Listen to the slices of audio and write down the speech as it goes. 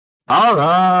All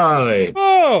right.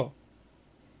 Oh!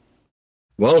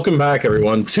 Welcome back,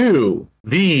 everyone, to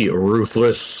the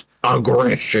Ruthless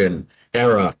Aggression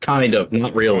era. Kind of,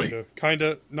 not really.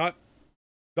 Kinda. Not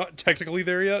technically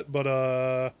there yet, but,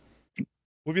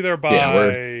 we'll be there Yeah,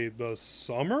 by the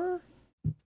summer?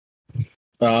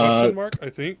 uh, Question mark, I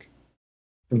think.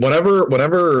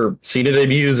 whenever Cena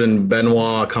debuts and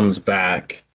Benoit comes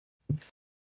back,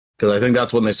 because I think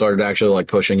that's when they started actually like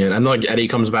pushing it, and like Eddie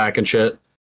comes back and shit.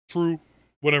 True.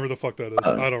 Whatever the fuck that is.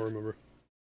 I don't remember.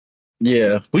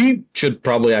 Yeah, we should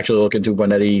probably actually look into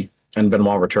when Eddie and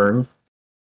Benoit return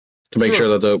to make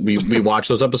sure that we watch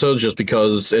those episodes, just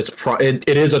because it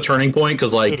is a turning point,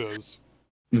 because like It is.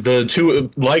 the two,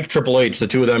 like Triple H, the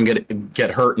two of them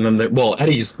get hurt, and then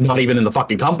Eddie's not even in the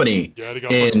fucking company. Yeah, Eddie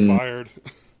got fucking fired.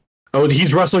 Oh,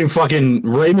 he's wrestling fucking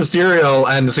Rey Mysterio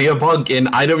and CM Punk in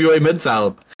IWA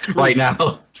Mid-South right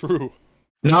now. True.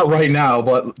 Not right now,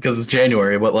 but because it's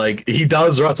January, but like he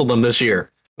does wrestle them this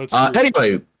year. That's true.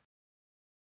 Anyway,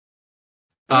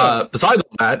 besides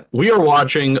that, we are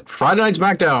watching Friday Night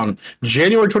SmackDown,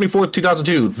 January 24th,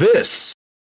 2002. This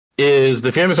is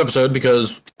the famous episode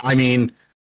because, I mean,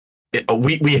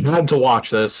 we had to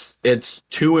watch this. It's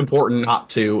too important not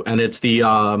to, and it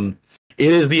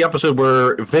is the episode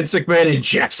where Vince McMahon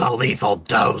injects a lethal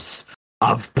dose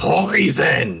of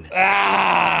poison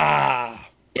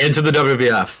into the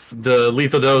WWF. The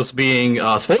lethal dose being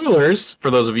spoilers for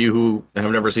those of you who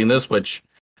have never seen this, which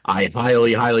I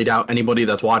highly, highly doubt anybody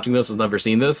that's watching this has never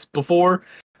seen this before.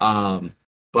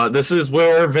 But this is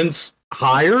where Vince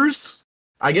hires,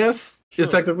 I guess, is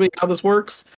technically how this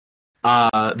works.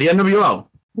 The NWO,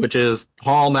 which is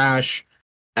Hall, Nash,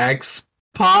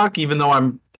 X-Pac, even though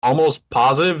I'm almost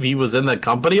positive he was in the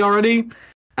company already,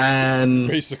 and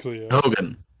basically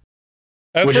Hogan.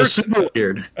 Which is super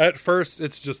weird. At first,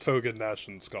 it's just Hogan, Nash,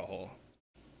 and Scott Hall.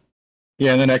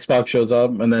 Yeah, and then Xbox shows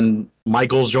up, and then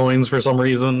Michaels joins for some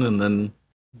reason, and then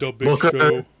the Big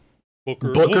Show.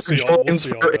 Booker joins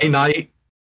for a night.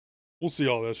 We'll see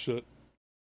all that shit.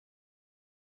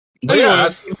 But yeah,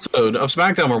 that's the episode of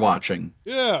SmackDown we're watching.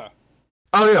 Yeah.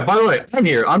 Oh yeah, by the way, I'm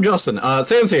here. I'm Justin.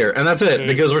 Sam's here, and that's it,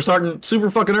 because we're starting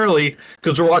super fucking early,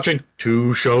 because we're watching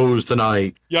 2 shows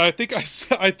tonight. Yeah, I think I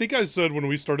said when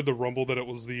we started the Rumble that it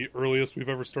was the earliest we've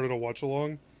ever started a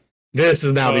watch-along. This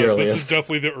is now the earliest. This is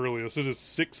definitely the earliest. It is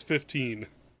 6:15.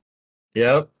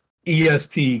 Yep.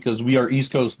 EST, because we are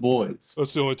East Coast boys.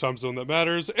 That's the only time zone that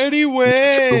matters.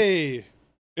 Anyway,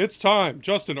 it's time.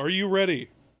 Justin, are you ready?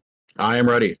 I am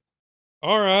ready.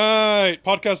 All right.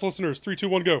 Podcast listeners, 3, 2,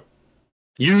 1, go.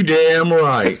 You damn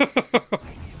right.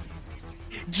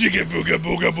 Jigga booga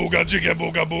booga booga jigga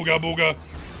booga booga booga.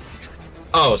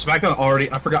 Oh, SmackDown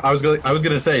already. I forgot. I was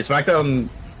gonna say SmackDown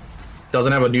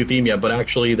doesn't have a new theme yet, but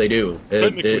actually they do.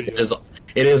 It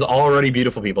is already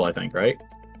Beautiful People, I think, right?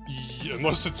 Yeah,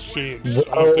 unless it's changed. Well,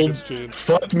 I don't think it's changed.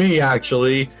 Fuck me,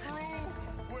 actually.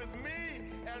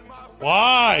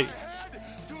 Why?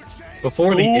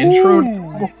 Before the intro.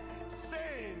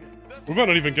 We might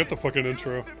not even get the fucking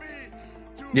intro.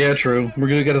 Yeah, true. We're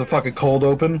gonna get a fucking cold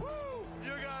open.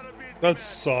 That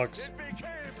sucks.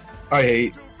 I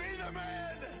hate.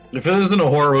 If it isn't a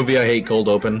horror movie, I hate cold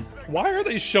open. Why are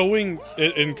they showing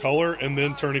it in color and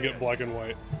then turning it black and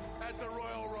white?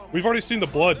 We've already seen the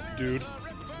blood, dude.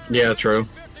 Yeah, true.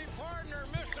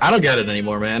 I don't get it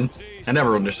anymore, man. I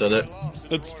never understood it.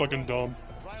 It's fucking dumb.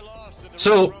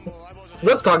 So,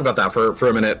 let's talk about that for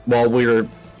a minute while we're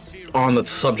on the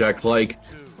subject. Like,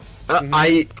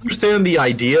 I understand the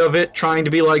idea of it trying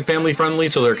to be like family friendly,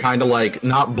 so they're kind of like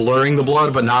not blurring the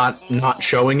blood, but not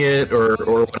showing it or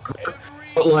whatever.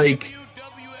 But like,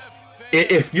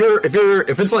 if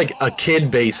it's like a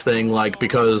kid based thing, like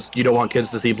because you don't want kids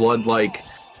to see blood, like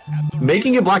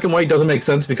making it black and white doesn't make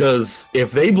sense, because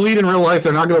if they bleed in real life,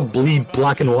 they're not going to bleed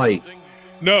black and white.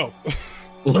 No.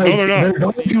 Like, no, they're not. They're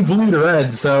going to bleed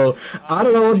red. So I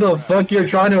don't know what the fuck you're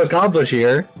trying to accomplish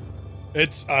here.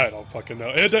 I don't fucking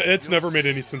know. It's never made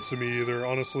any sense to me either,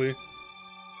 honestly.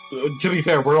 To be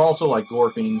fair, we're also like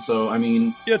gore fiends, so I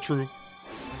mean... Yeah, true.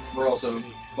 We're also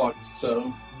fucked,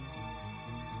 so...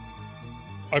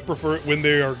 I prefer it when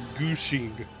they are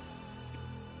gooshing.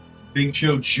 Big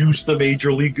Show juice the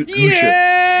Major League Gooshing.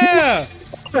 Yeah!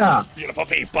 Yeah! Beautiful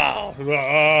people!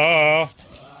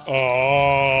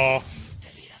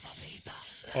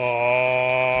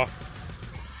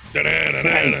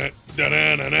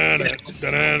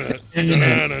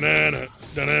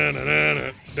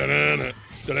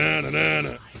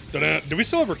 Do we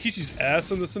still have Rikishi's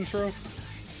ass in this intro?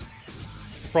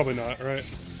 Probably not, right?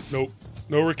 Nope.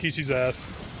 No Rikishi's ass.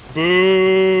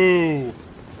 Boo!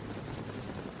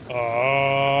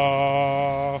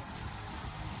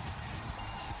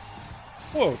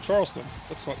 Whoa, Charleston.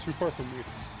 That's not too far from me.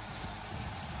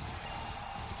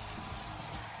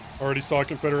 Already saw a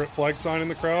Confederate flag sign in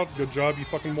the crowd. Good job, you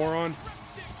fucking moron.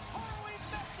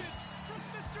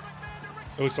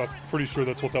 At least I'm pretty sure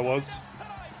that's what that was.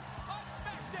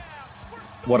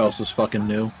 What else is fucking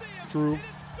new? True.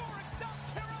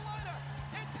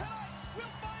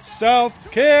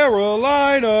 South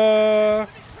Carolina.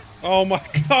 Oh my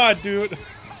god, dude.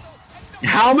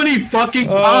 How many fucking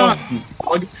times,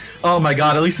 dog? Oh my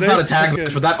god, at least it's not a tag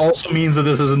match, but that also means that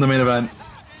this isn't the main event.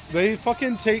 They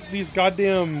fucking take these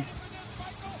goddamn...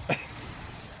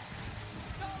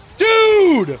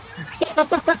 Dude!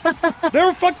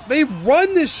 They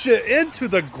run this shit into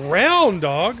the ground,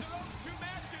 dog.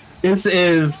 This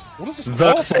is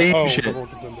the same shit.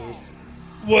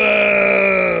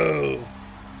 Whoa!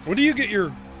 When do you get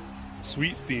your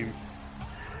sweet theme?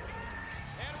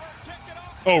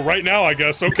 Oh, right now, I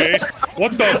guess. Okay.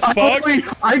 What the fuck?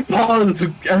 I paused,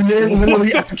 and it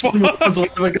literally actually was one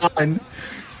of a kind.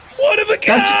 One of a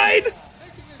kind!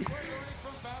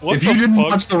 If you didn't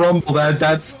watch the Rumble,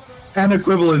 that's an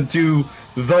equivalent to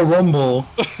the Rumble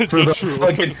for the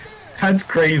fucking... That's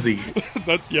crazy.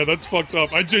 That's fucked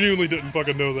up. I genuinely didn't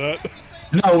fucking know that.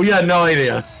 No, we had no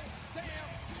idea.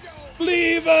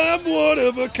 Believe I'm one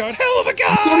of a kind. Hell of a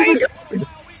guy!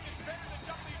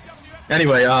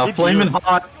 Anyway, flamin'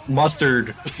 hot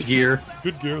mustard gear.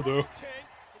 Good gear, though.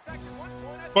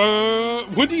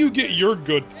 When do you get your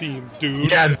good theme,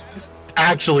 dude? Yeah, that's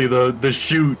actually the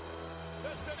shoot.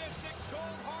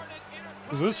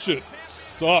 This shit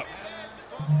sucks.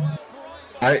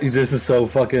 This is so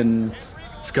fucking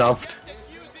scuffed.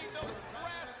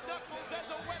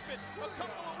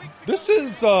 This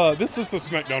is the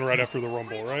SmackDown right after the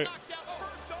Rumble, right?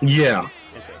 Yeah.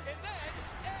 Okay.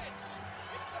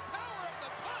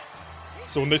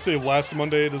 So when they say last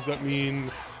Monday, does that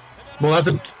mean? Well, that's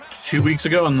 2 weeks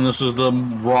ago, and this is the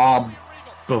Raw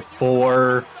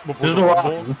before. This is the Raw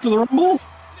after the Rumble.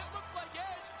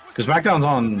 Because SmackDown's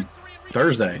on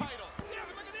Thursday.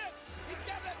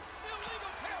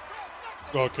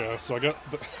 Okay, so I got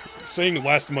saying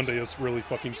last Monday is really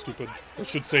fucking stupid. I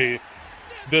should say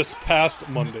this past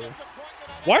Monday.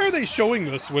 Why are they showing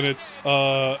this when it's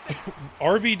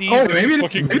RVD? Oh, maybe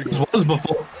this was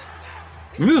before.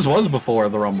 Maybe this was before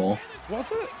the Rumble.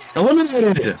 Was it?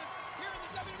 Eliminated.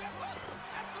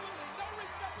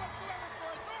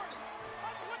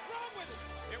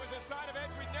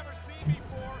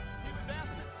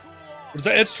 Was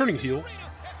that Edge turning heel?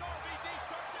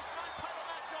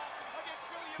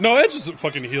 No, Edge isn't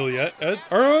fucking heel yet.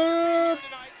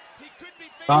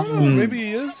 Maybe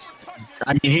he is.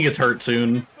 I mean, he gets hurt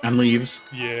soon and leaves.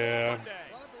 Yeah.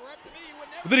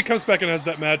 But then he comes back and has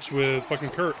that match with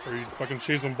fucking Kurt, where he fucking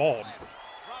shaves him bald.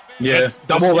 Yeah,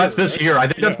 that's this year. I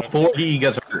think that's before he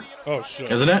gets hurt. Oh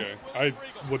shit! Isn't it? I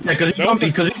would. Yeah,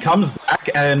 because he comes back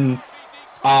and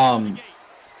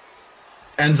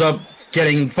ends up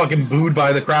getting fucking booed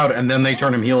by the crowd, and then they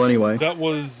turn him heel anyway. That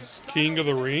was King of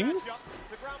the Ring.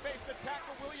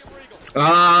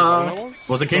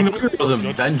 Was it King of the Ring? Or was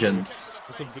it Vengeance?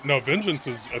 No, Vengeance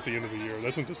is at the end of the year.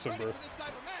 That's in December.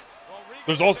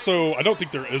 There's also, I don't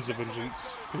think there is a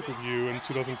Vengeance pay-per-view in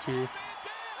 2002.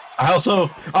 I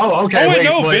also, okay.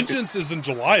 Oh wait, Vengeance is in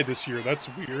July this year. That's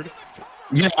weird.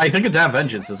 Yeah, I think it's at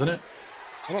Vengeance, isn't it?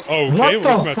 Okay, well,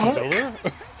 this match is over.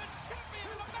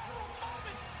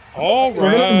 All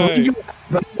right. And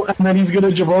then he's gonna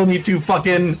jabroni to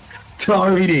fucking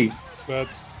RVD.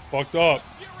 That's fucked up.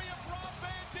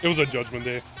 It was a Judgment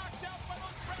Day.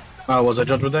 Oh, was it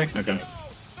Judgment Day? Okay.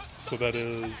 So that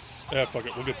is... Yeah, fuck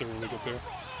it. We'll get there when we get there.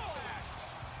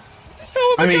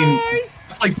 I mean,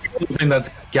 it's like the only thing that's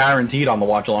guaranteed on the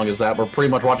watch-along is that we're pretty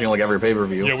much watching like every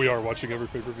pay-per-view. Yeah, we are watching every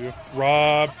pay-per-view.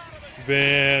 Rob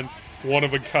Van One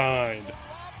of a Kind.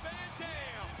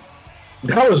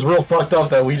 That was real fucked up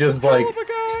that we just like...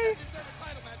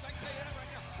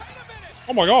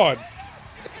 Oh my god!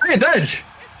 Hey, it's Edge!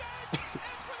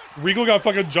 Regal got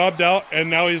fucking jobbed out, and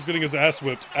now he's getting his ass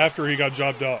whipped after he got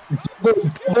jobbed out.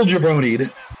 Double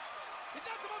jabronied.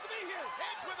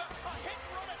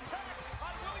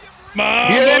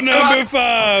 Mambo number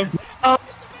 5!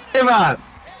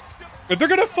 If they're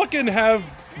gonna fucking have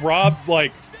Rob,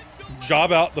 like,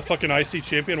 job out the fucking IC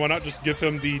champion, why not just give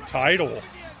him the title?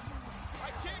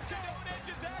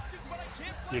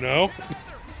 You know?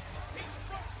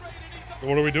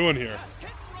 What are we doing here?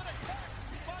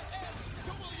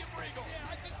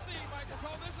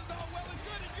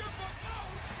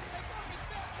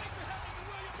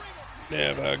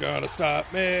 Never gonna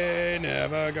stop me,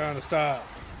 never gonna stop.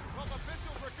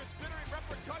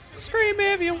 Scream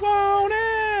if you want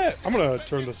it! I'm gonna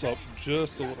turn this up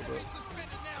just a little bit.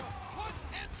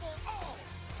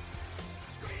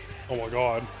 Oh my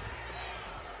god.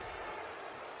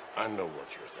 I know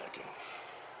what you're thinking.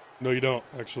 No, you don't,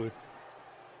 actually.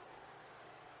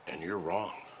 And you're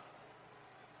wrong.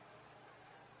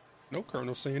 No,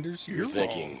 Colonel Sanders, You're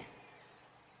thinking,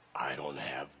 I don't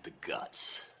have the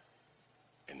guts.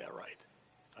 Isn't that right?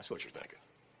 That's what you're thinking.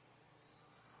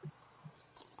 What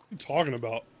are you talking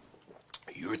about?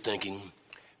 You're thinking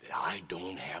that I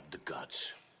don't have the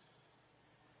guts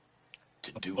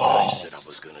to do what I said I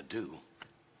was going to do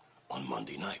on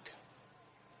Monday night.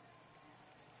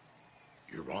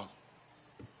 You're wrong.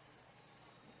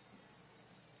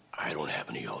 I don't have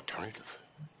any alternative.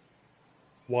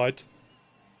 What?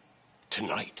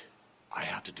 Tonight, I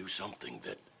have to do something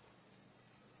that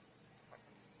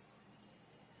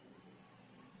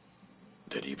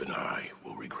even I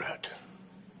will regret.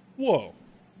 Whoa.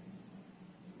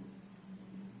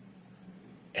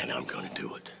 And I'm gonna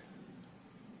do it.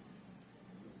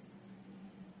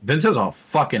 Vince has a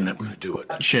fucking I'm gonna do it.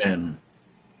 chin.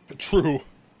 True.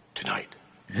 Tonight.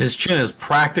 His chin is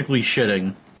practically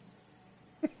shitting.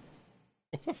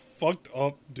 What a fucked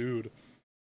up dude.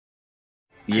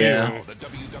 Yeah.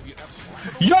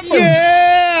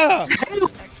 Yeah!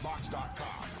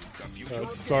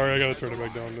 Sorry, I gotta turn it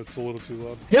back down. It's a little too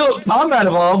loud. Yo, combat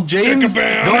evolved. James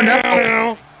going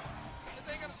down.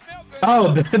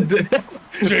 Oh,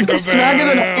 smacking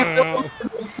it.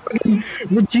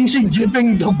 Rikishi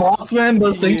giving the Bossman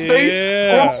the stink face.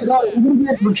 Oh my god, we're gonna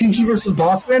get Rikishi versus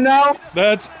Bossman now?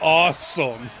 That's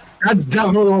awesome. That's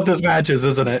definitely what this match is,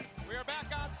 isn't it?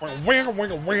 Alright,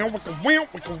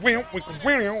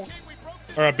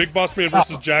 Big Boss Man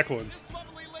versus Jacqueline.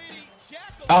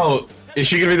 Oh, is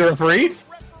she gonna be the referee?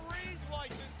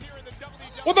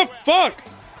 What the fuck?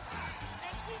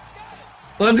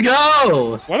 Let's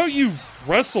go! Why don't you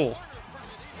wrestle?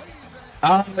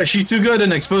 She's too good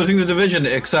in exposing the division,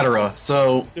 etc.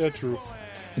 So Yeah, true.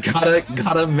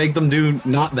 gotta make them do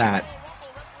not that.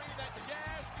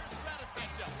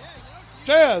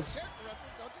 Jazz!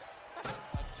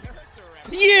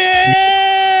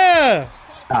 Yeah!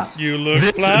 You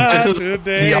look fly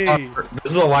today.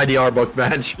 This is a YDR book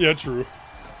match. Yeah, true.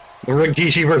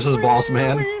 Rikishi versus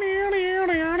Bossman.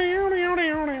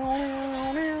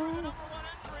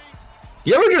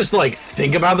 You ever just, like,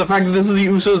 think about the fact that this is the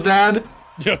Usos' dad?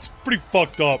 Yeah, it's pretty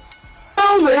fucked up.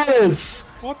 Oh, this!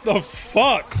 What the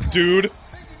fuck, dude?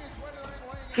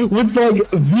 With, like,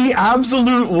 the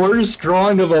absolute worst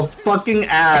drawing of a fucking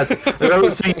ass I've ever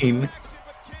seen.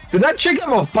 Did that chick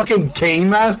have a fucking Kane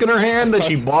mask in her hand that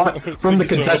she bought from the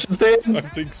concession stand? I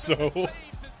think so.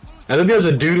 I think there's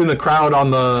a dude in the crowd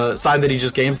on the side that he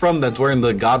just came from that's wearing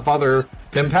the Godfather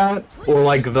pimp hat, or,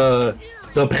 like, the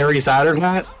Perry Saturn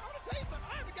hat.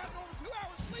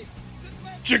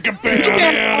 Chicka bow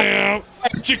now,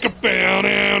 chicka bow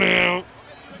now.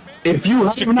 If you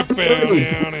have Chicka not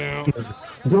bow now.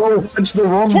 go watch the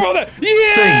Rumble. Twirl that!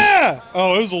 Yeah!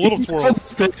 Oh, it was a little twirl.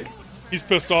 Thing. He's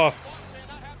pissed off.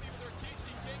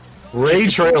 Ray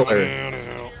Trailer.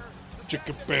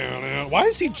 Chicka bow now. Why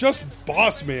is he just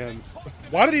Boss Man?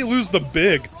 Why did he lose the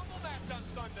big?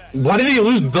 Why did he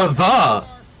lose the?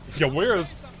 Yeah, where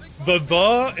is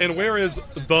the and where is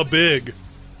the big?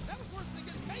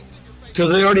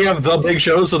 Because they already have the big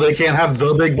show, so they can't have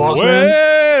the big boss man.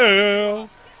 Well,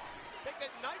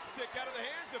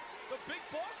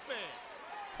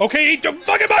 okay, fucking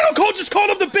Michael Cole just called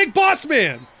him the big boss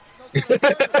man.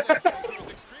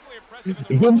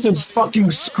 Vince is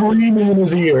fucking screaming in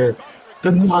his ear.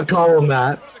 Did not call him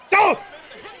that. Don't!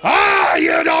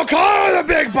 You don't call him the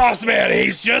big boss man.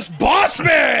 He's just boss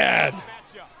man.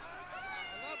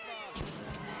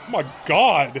 Oh my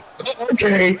god.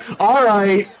 Okay,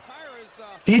 alright.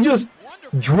 He just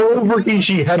drove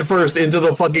Rikishi headfirst into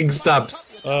the fucking steps.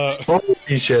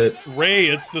 Holy shit. Ray,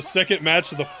 it's the second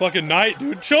match of the fucking night,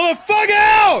 dude. Chill the fuck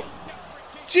out!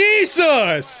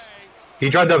 Jesus!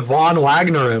 He tried to Von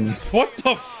Wagner him. What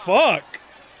the fuck?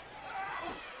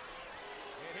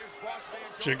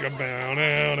 Chicka bow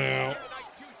now now.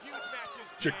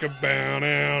 Chicka bow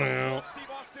now now.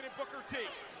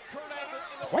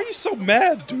 Why are you so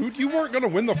mad, dude? You weren't gonna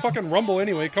win the fucking Rumble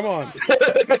anyway. Come on.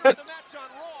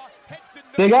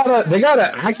 They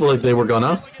gotta act like they were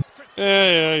gonna.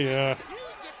 Yeah.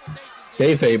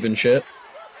 Kayfabe and shit.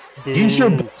 Boo. He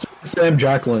should Sam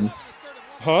Jacqueline.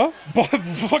 Huh?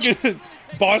 Fucking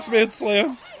Boss Man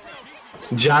Slam?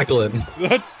 Jacqueline.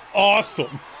 That's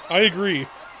awesome. I agree.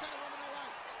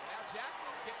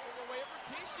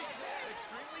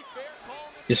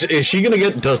 Is she gonna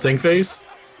get Does Think Face?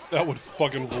 That would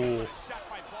fucking rule.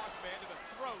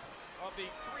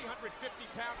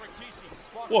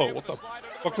 Whoa, what the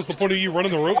fuck was the point of you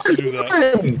running the ropes to do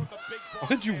that? Why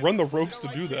did you run the ropes to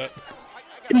do that?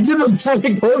 He did a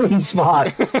fucking Corbin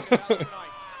spot.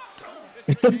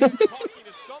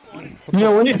 You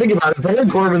know, when you think about it, Baron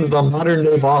Corbin's the modern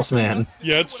day boss man.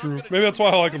 Yeah, it's true. Maybe that's why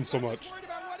I like him so much.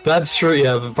 That's true,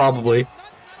 yeah, probably.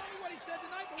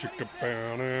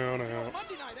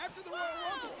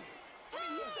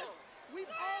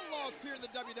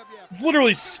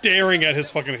 Literally staring at his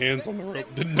fucking hands on the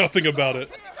rope. Did nothing about it.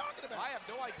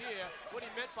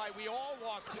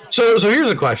 So here's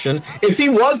a question. If he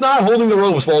was not holding the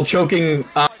ropes while choking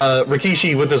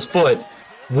Rikishi with his foot,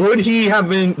 would she have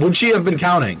been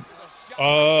counting?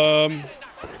 Because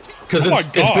it's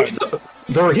based on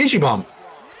the Rikishi bomb.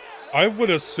 I would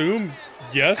assume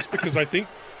yes, because I think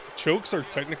chokes are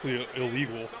technically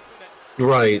illegal.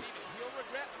 Right.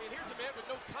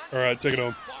 All right, take it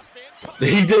home.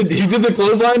 He did the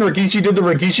clothesline. Rikishi did the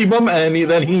Rikishi bomb, and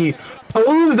then he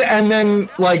posed, and then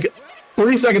like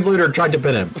 3 seconds later tried to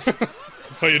pin him.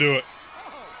 That's how you do it.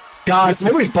 God,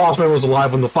 I wish Bossman was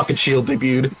alive when the fucking Shield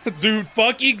debuted. Dude,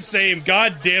 fucking same.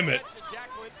 God damn it.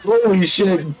 Holy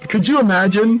shit. Could you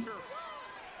imagine?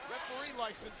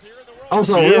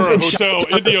 Also, Sierra Hotel,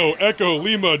 Indio, Echo,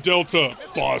 Lima, Delta,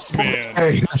 Boss Man.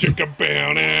 Chicka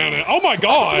banana. Oh my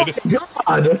god!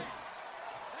 God.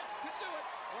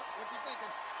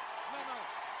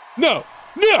 No!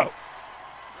 No!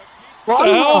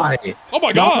 Bonsai! Oh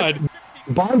my god!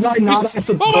 Bonsai not off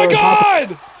the Oh my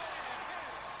god!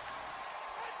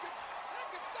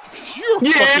 You're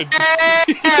fucking...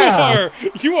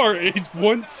 You are a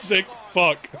one sick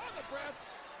fuck.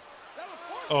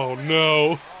 Oh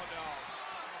no.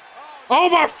 Oh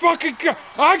my fucking god!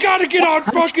 I gotta get on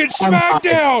fucking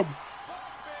SmackDown!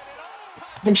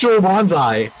 Actual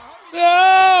Bonsai.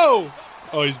 No!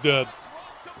 Oh, he's dead.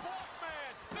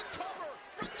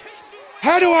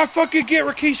 How do I fucking get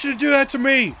Rikishi to do that to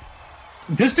me?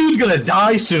 This dude's gonna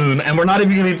die soon, and we're not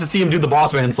even gonna get to see him do the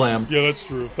Boss Man Slam. Yeah, that's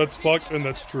true. That's fucked, and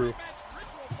that's true.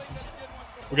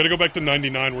 We gotta go back to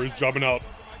 99, where he's jobbing out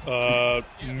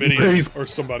Midian or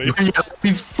somebody.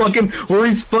 He's fucking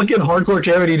hardcore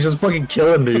charity, just fucking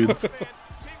killing dudes.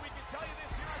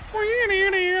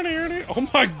 Oh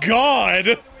my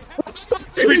god!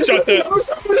 Screenshot that!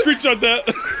 Screenshot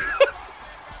that!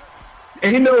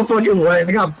 Ain't no fucking way.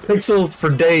 I got pixels for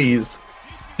days.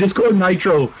 Discord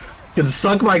Nitro can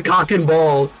suck my cock and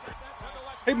balls.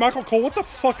 Hey, Michael Cole, what the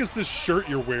fuck is this shirt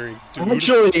you're wearing,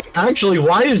 dude? Actually,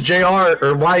 why is Jerry Lawler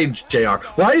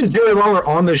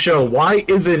on the show? Why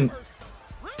isn't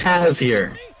Taz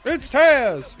here? It's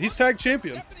Taz! He's tag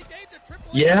champion.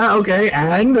 Yeah, okay,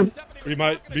 and? He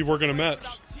might be working a match.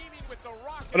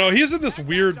 Oh, no, he's in this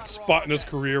weird spot in his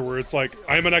career where it's like,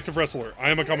 I am an active wrestler. I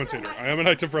am a commentator. I am an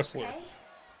active wrestler.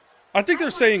 I think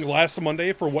they're saying last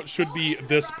Monday for what should be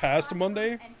this past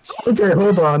Monday. Okay,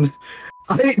 hold on.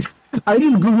 I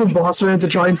didn't Google Boss Man to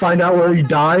try and find out where he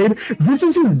died. This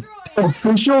is his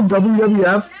official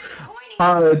WWF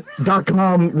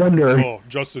 .com render. Oh,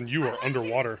 Justin, you are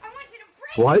underwater.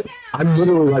 What? I'm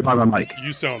literally right by my mic.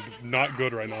 You sound not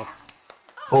good right now.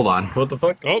 Hold on. What the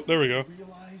fuck? Oh, there we go.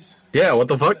 Yeah, what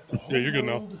the fuck? Yeah, you're good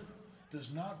now.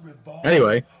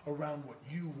 Anyway,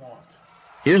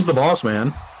 here's the Boss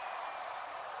Man. How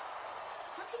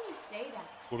can you say that?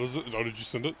 What is it? Oh, did you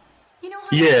send it? You know how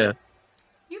Yeah.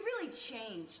 you've really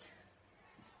changed.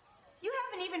 You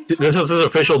haven't even. This is his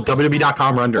official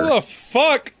WWE.com render. What the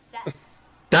fuck?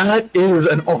 That is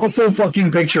an awful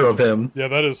fucking picture of him. Yeah,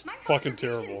 that is fucking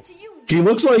terrible. He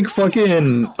looks like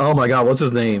fucking... Oh my god, what's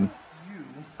his name?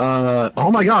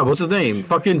 Oh my god, what's his name?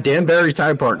 Fucking Dan Barry's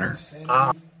tag partner.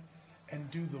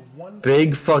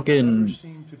 Big fucking...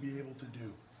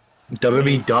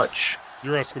 WWE Dutch.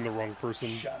 You're asking the wrong person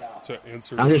to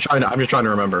answer. I'm just trying to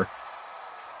remember.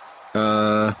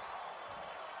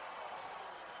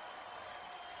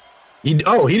 He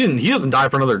doesn't die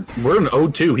for another... We're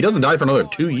in 02. He doesn't die for another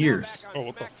 2 years. Oh,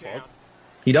 what the fuck?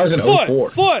 He dies in 04.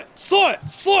 Slut!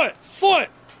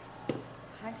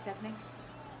 Hi, Stephanie.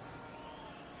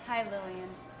 Hi, Lillian.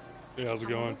 Yeah, how's it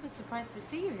I'm a going? little bit surprised to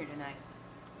see you here tonight.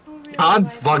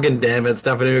 God fucking damn it,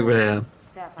 Stephanie McMahon.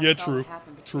 Steph, Yeah, I saw true. what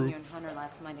happened between True. you and Hunter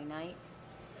last Monday night.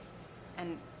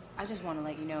 And I just want to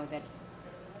let you know that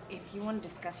if you want to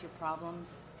discuss your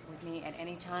problems with me at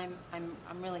any time, I'm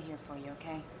really here for you,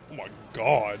 okay? Oh my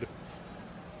god.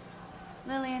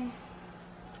 Lillian,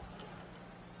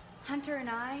 Hunter and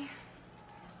I,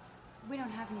 we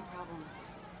don't have any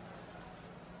problems.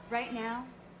 Right now,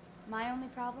 my only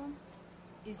problem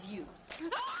is you.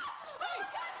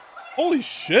 Holy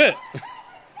shit!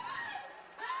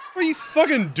 Why you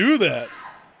fucking do that?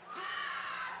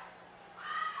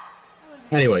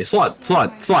 Anyway, slut.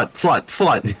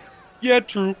 Yeah,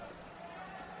 true.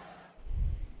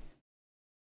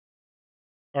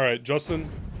 All right, Justin,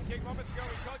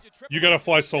 you gotta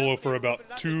fly solo for about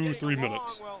 2-3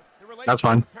 minutes. That's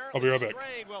fine. I'll be right back.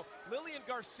 Well, Lillian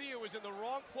Garcia was in the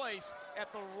wrong place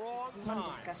at the wrong If you time.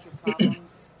 want to discuss your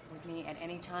problems with me at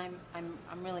any time, I'm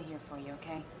really here for you,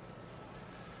 okay?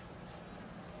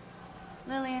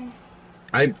 Lillian,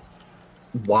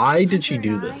 Why did she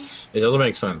do this? It doesn't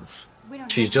make sense. we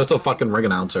don't She's have just a any fucking ring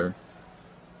problems. announcer.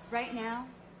 Right now,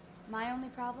 my only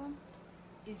problem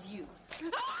is you.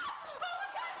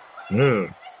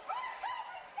 Ugh.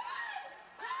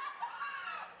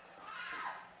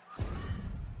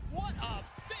 What a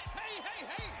hey! What are you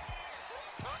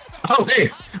talking about? Oh,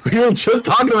 hey, we were just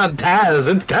talking about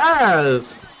Taz. It's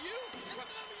Taz.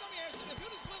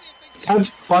 That's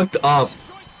fucked up.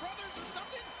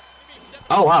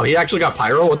 Oh, wow, he actually got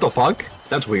pyro? What the fuck?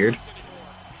 That's weird.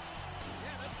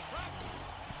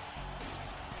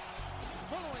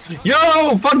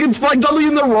 Yo, fucking Spike Dudley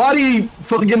in the Roddy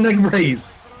fucking neck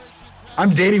brace.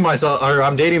 I'm dating myself, or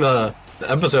I'm dating the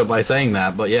episode by saying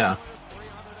that, but yeah.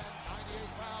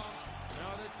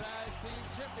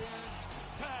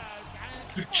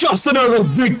 Just another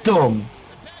victim.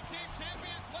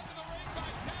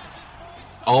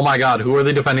 Oh my god, who are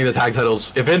they defending the tag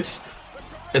titles? If it's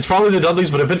probably the Dudleys,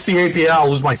 but if it's the APA, I'll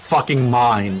lose my fucking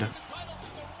mind.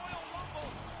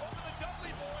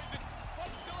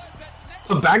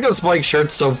 The back of Spike's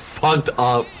shirt's so fucked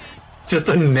up. Just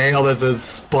a nail that says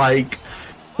Spike.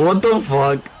 What the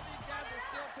fuck?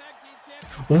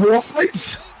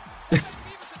 What?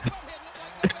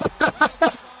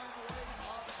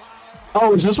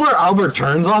 Oh, is this where Albert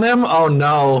turns on him? Oh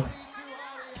no.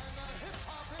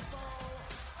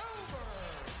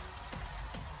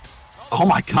 Oh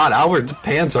my god, Albert's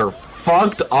pants are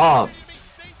fucked up.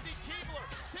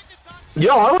 Yo,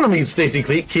 I want to meet Stacy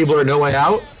Keibler, No Way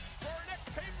Out.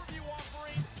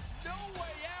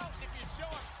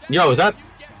 Yo,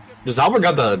 does Albert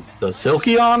got the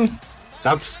silky on?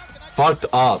 That's fucked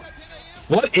up.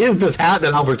 What is this hat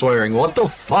that Albert's wearing? What the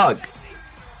fuck?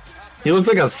 He looks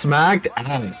like a smacked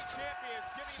ass.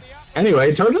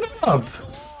 Anyway, turn it up.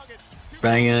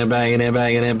 Banging it, banging it,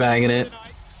 banging it, banging it.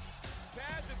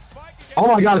 Oh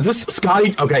my god, is this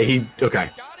Scotty? Okay, okay.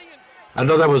 I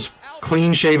thought that was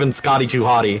clean shaven Scotty Too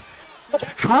Hottie.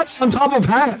 Hat on top of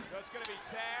hat.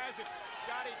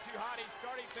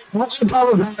 Hat on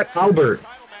top of hat, Albert.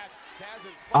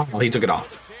 Oh, he took it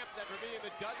off.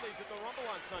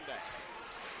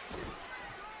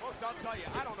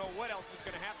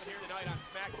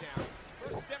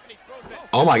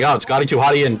 Oh my god, Scotty Too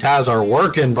Hottie and Taz are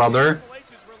working, brother.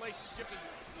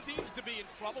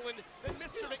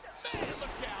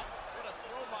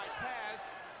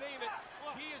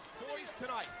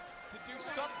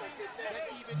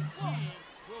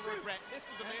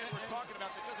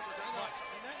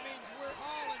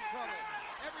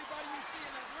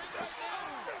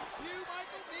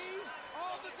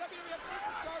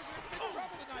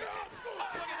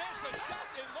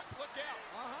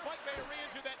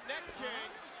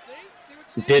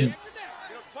 Did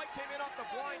Spike came in off the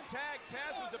blind tag.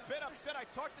 Taz was a bit upset. I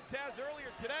talked to Taz earlier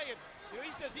today, and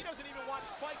he says he doesn't even want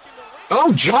Spike in the ring.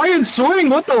 oh, giant swing!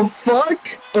 What the fuck?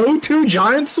 O2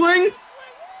 giant swing?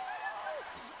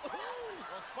 Well,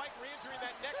 Spike re-injuring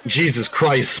that neck. Jesus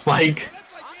Christ, Spike.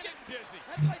 That's like being,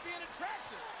 that's like being in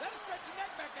traction. That'll stretch your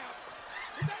neck back out.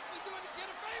 He's actually doing it to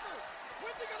get a favor.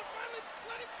 When's he gonna finally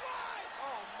let him fly?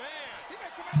 Oh man, he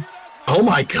might come out here to us. Oh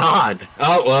my god.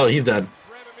 Oh, well, he's dead.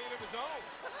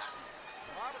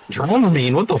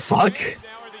 Dramamine, what the fuck?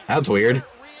 That's weird.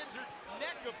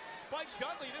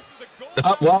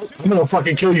 Well, I'm gonna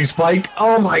fucking kill you, Spike.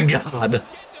 Oh my god.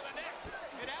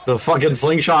 The fucking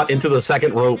slingshot into the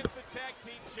second rope.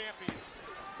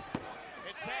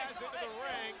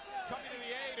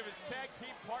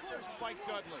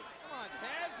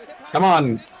 Come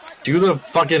on, do the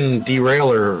fucking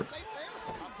derailer.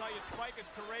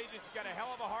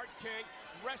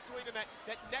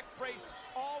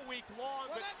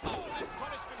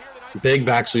 Big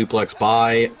back suplex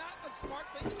by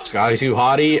Scotty Too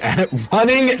Hottie at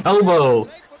running elbow.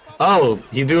 Oh,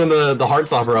 he's doing the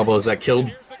Heartstopper elbows that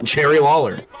killed Jerry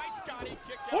Lawler.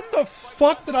 What the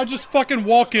fuck did I just fucking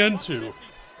walk into?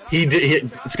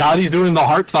 Scotty's doing the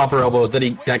Heartstopper elbows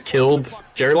that killed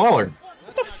Jerry Lawler.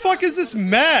 What the fuck is this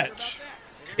match?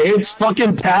 It's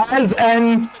fucking Taz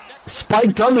and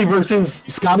Spike Dudley versus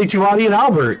Scotty Too Hottie and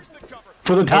Albert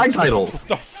for the tag titles. What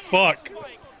the fuck?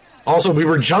 Also, we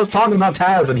were just talking about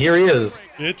Taz, and here he is.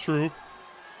 Yeah, true.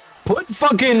 Put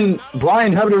fucking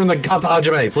Brian Hebner in the Kata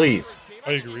Hajime, please.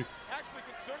 I agree.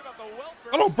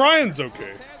 Oh no, Brian's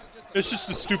okay. It's just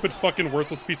a stupid fucking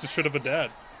worthless piece of shit of a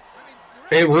dad.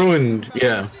 It ruined,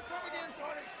 yeah.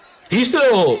 He's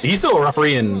still a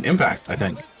referee in Impact, I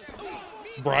think.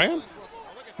 Brian?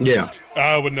 Yeah.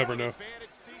 I would never know.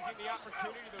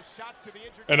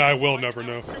 And I will never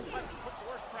know.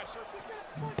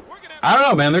 I don't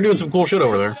know, man. They're doing some cool shit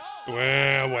over there.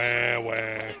 Wah.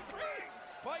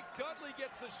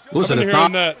 Listen, I've been it's hearing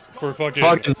not that for fucking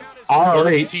ROH.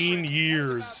 13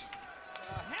 years.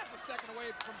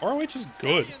 ROH is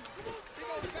good.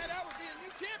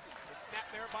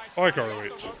 I like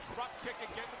ROH.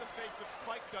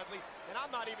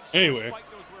 Anyway.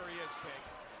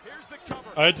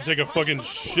 I had to take a fucking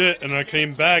shit, and I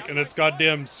came back, and it's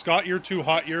goddamn Scott Year 2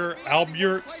 Hot Year,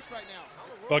 Albert,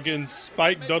 fucking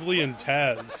Spike Dudley, and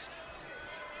Taz.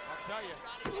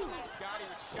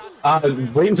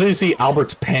 Wait until you see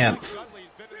Albert's pants.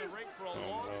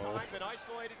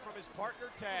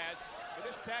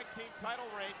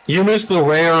 You missed the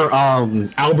rare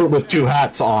Albert with two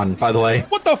hats on, by the way.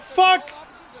 What the fuck?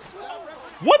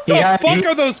 What the fuck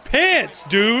are those pants,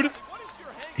 dude?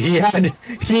 He had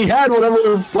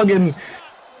whatever fucking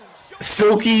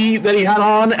silky that he had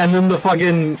on, and then the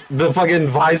fucking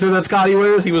visor that Scotty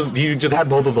wears. He just had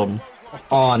both of them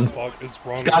on. What the fuck is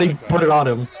wrong Scotty with that? put it on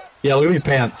him. Yeah, look at these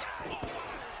pants.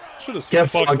 Should have Get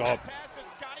fucked fucked. up.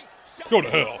 Go to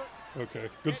hell. Okay,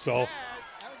 good sell.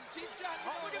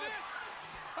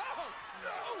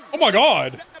 Oh my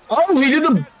god! Oh, he did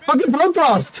the fucking front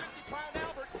thrust.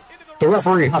 The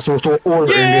referee has to restore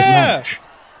order in this match.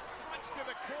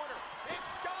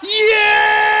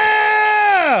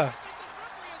 Yeah!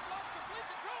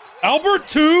 Albert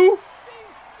 2?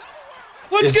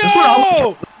 Let's Is this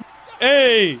go!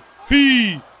 A-P-P-L-E.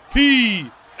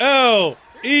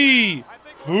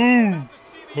 Who?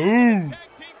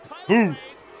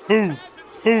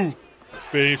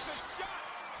 Based.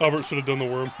 Albert should have done the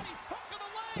worm.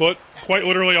 Foot quite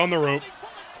literally on the rope.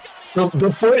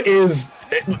 The foot is...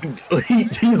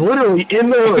 he's literally in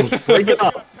the rope. Break it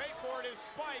up.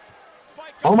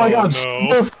 Oh my god.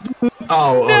 No.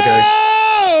 Oh, okay.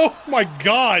 No! My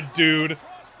god, dude.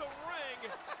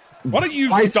 Why don't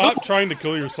you stop trying to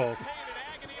kill yourself?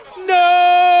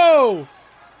 No!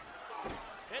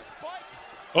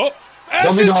 Oh,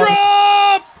 acid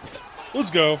drop!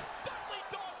 Let's go.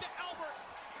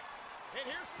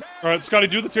 All right, Scotty,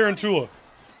 do the Tarantula.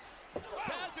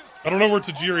 I don't know where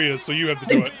Tajiri is, so you have to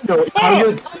do it.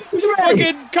 Oh!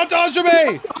 Fucking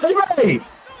Katajime!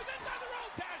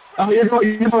 Oh, you're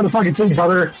going to fucking sing,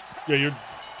 brother. Yeah, you're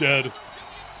dead.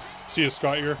 See you,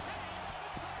 Scott here.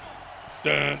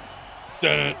 Dun,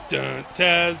 dun, dun.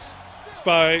 Taz,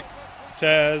 Spike,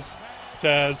 Taz,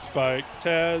 Spike,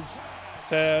 Taz,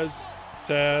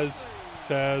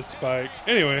 Spike.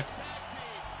 Anyway,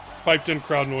 piped in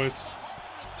crowd noise.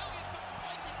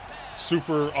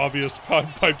 Super obvious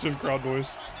piped in crowd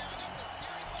noise.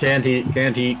 Can't eat.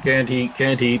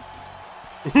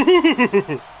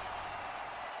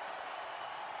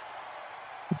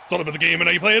 It's all about the game and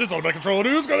how you play it. It's all about control and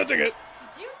who's gonna take it.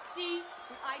 Did you see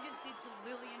what I just did to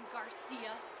Lillian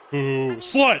Garcia? Ooh,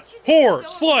 slut, whore,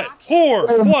 slut, whore,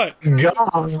 slut.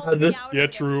 God. Yeah,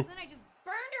 true. Then I just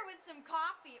burned her with some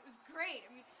coffee. It was great.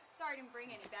 I mean, sorry I didn't bring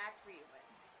any back for you, but...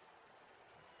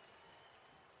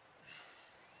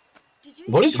 Did you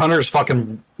What is Hunter's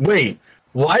fucking... Wait,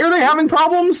 why are they having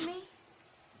problems?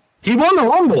 He won the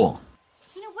Rumble.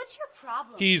 You know, what's your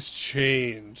problem? He's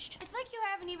changed. It's like you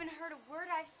haven't even heard a word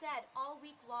I've said all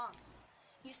week long.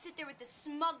 You sit there with this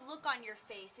smug look on your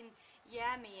face and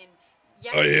yeah me and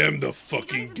yes I me. am the You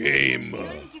fucking don't even pay game. attention. You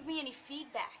don't even give me any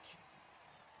feedback.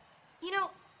 You know,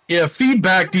 Yeah,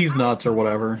 feedback these I have nuts or some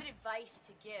whatever. Good advice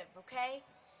to give, okay?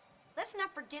 Let's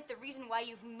not forget the reason why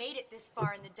you've made it this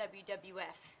far in the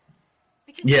WWF.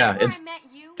 Because Yeah, before it's I met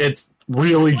you, it's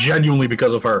really genuinely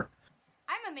because of her.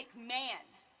 I'm a McMahon.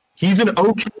 He's an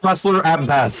okay wrestler at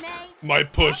best. My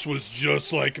push was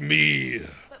just like me.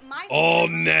 But my All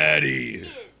favorite natty.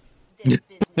 is this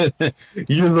business.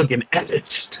 You're looking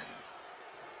etched.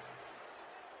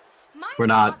 My We're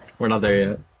not there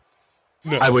yet.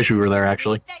 No. I wish we were there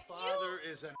actually. that you Father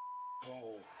is an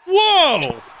asshole.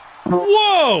 Whoa!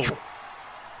 Whoa!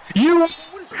 You an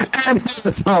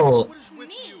asshole. What is with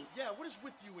Me? you? Yeah, what is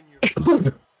with you and your...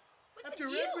 After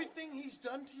with you? everything he's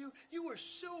done to you, you are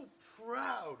so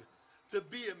proud to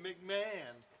be a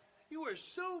McMahon. You are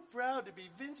so proud to be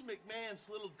Vince McMahon's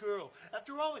little girl.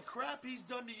 After all the crap he's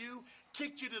done to you,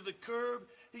 kicked you to the curb,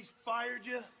 he's fired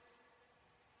you.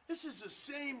 This is the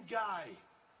same guy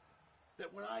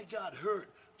that when I got hurt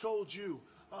told you,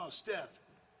 oh, Steph,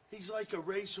 he's like a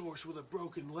racehorse with a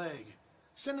broken leg.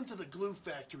 Send him to the glue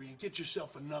factory and get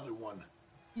yourself another one. Oh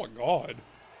my god.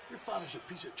 Your father's a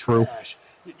piece of True. trash,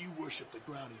 yet you worship the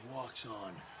ground he walks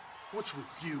on. What's with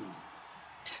you?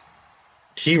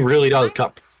 He really does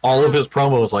cut all of his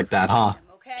promos like that, huh?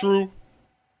 Okay? True.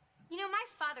 You know, my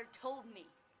father told me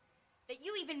that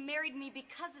you even married me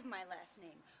because of my last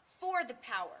name, for the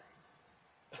power.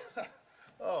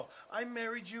 Oh, I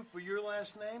married you for your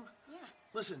last name? Yeah.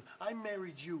 Listen, I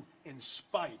married you in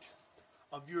spite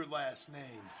of your last name.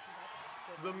 That's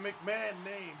The good. McMahon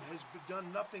name has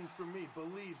done nothing for me,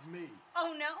 believe me.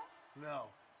 Oh, no? No.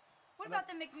 What about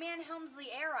the McMahon-Helmsley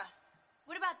era?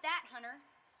 What about that, Hunter?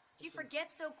 Do you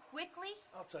forget so quickly?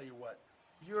 I'll tell you what,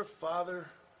 your father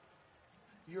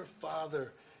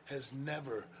has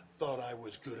never thought I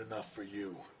was good enough for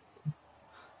you.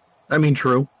 I mean,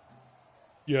 true.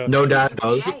 Yeah. No dad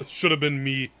does. Should have been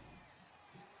me.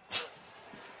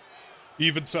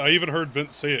 I even heard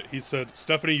Vince say it. He said,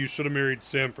 "Stephanie, you should have married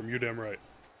Sam from You Damn Right."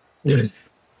 Yeah.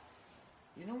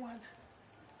 You know what?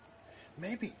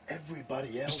 Maybe everybody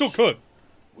You else still could.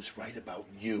 was right about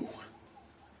you.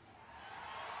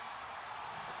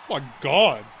 Oh my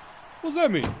God. What does that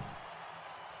mean?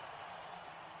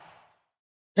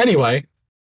 Anyway.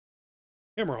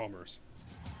 Hammer Homers.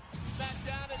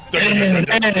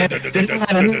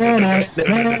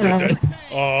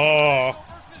 Oh.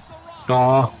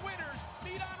 Aw.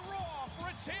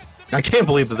 I can't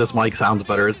believe that this mic sounds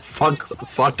better. It's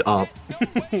fucked up.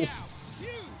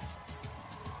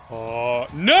 No!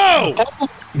 Oh,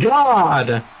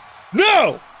 God!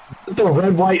 No! The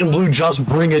red, white, and blue Just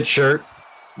Bring It shirt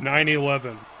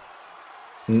 9/11.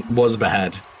 was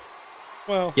bad.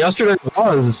 Well, Yesterday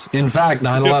was, in fact,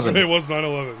 9/11. yesterday was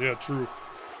 9/11. Yeah, true.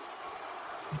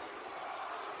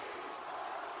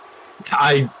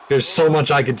 There's so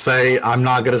much I could say. I'm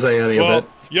not gonna say any Well, of it.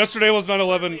 yesterday was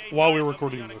 9/11 while we were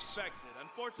recording this.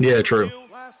 Yeah, true.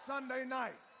 Last Sunday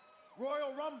night,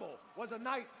 Royal Rumble was a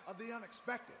night of the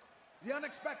unexpected. The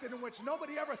unexpected in which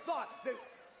nobody ever thought that...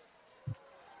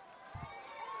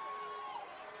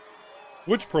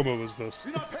 Which promo was this?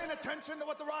 You're not paying attention to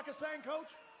what The Rock is saying, Coach?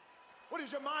 What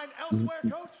is your mind elsewhere,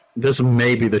 Coach? This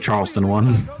may be the Charleston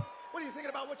one. What are you thinking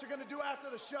about what you're going to do after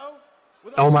the show?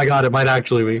 Oh my God, it might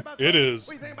actually be. It is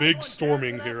big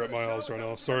storming here at my house right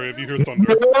now. Sorry if you hear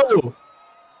thunder. No!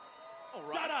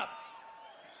 Shut up!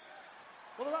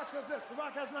 Well, The Rock says this. The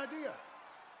Rock has an idea.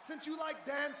 Since you like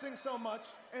dancing so much,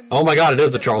 and Oh my God, it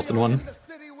is the Charleston one. in the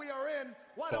city we are in,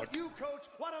 why don't you, Coach?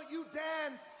 Why don't you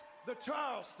dance the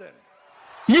Charleston?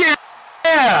 Yeah!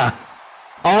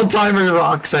 All-timer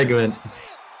Rock segment.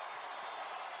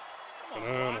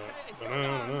 Banana,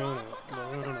 banana,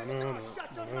 banana,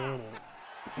 banana.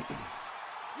 You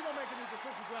don't make any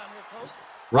decisions around here, Coach.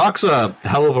 Rock's a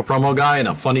hell of a promo guy and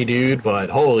a funny dude,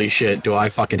 but holy shit, do I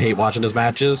fucking hate watching his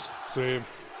matches. Same.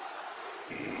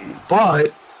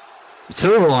 But,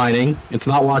 silver lining, it's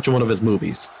not watching one of his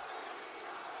movies.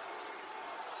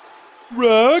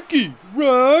 Rocky!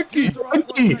 Rocky!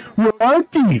 Rocky! You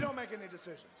Rocky! don't make any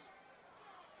decisions.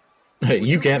 Hey,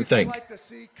 you Would can't people think. like to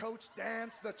see Coach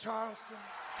dance the Charleston?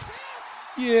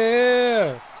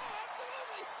 Yeah!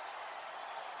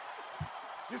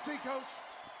 You see, Coach,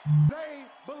 they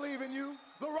believe in you.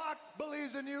 The Rock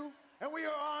believes in you. And we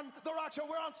are on The Rock Show.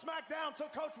 We're on SmackDown. So,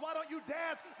 Coach, why don't you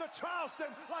dance the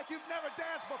Charleston like you've never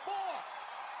danced before?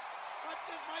 Watch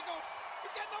this, Michael.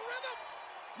 You're getting the rhythm.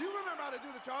 You remember how to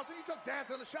do the Charleston. You took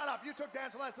dancing. Shut up. You took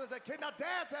dancing lessons as a kid. Now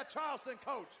dance that Charleston,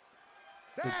 Coach.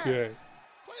 Dance. Okay.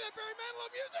 Play that Barry Manilow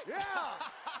music. Yeah.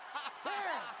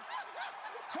 Dance.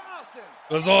 Charleston.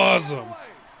 That's awesome.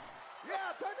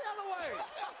 Yeah, turn the other way.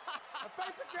 And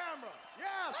face the camera.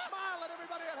 Yeah, smile at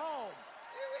everybody at home.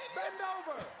 Bend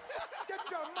over. Get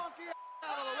your monkey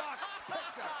out of the Rock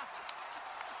picture.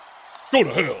 Go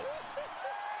to hell.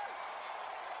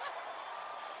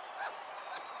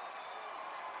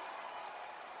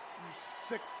 You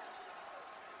sick.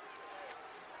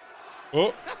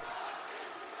 Oh.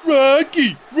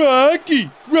 Rocky! Rocky!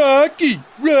 Rocky!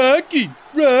 Rocky!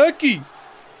 Rocky!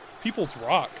 People's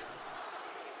Rock.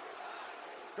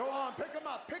 Go on, pick him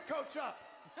up. Pick Coach up.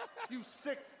 You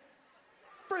sick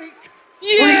freak.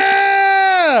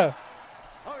 Yeah!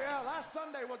 Oh, yeah, last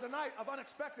Sunday was a night of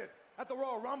unexpected at the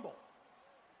Royal Rumble.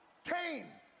 Kane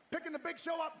picking the Big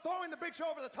Show up, throwing the Big Show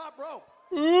over the top rope.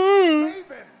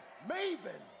 Maven,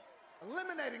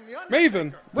 eliminating the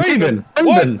Undertaker. Raven! And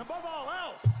Raven! above all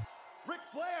else, Ric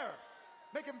Flair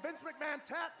making Vince McMahon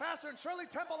tap faster and Shirley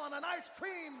Temple on an ice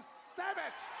cream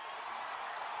sandwich.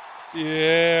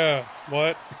 Yeah.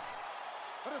 What?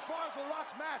 But as far as The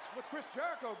Rock's match with Chris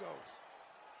Jericho goes,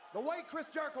 the way Chris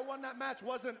Jericho won that match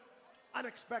wasn't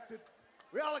unexpected.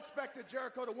 We all expected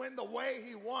Jericho to win the way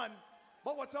he won.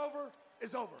 But what's over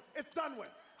is over. It's done with.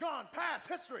 Gone. Past.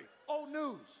 History. Old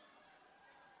news.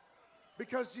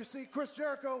 Because you see, Chris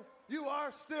Jericho, you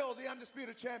are still the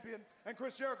undisputed champion. And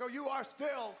Chris Jericho, you are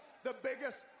still the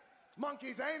biggest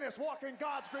monkey's anus walking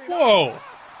God's green. Whoa!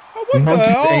 Oh, what the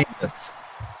hell? Anus.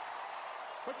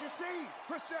 But you see,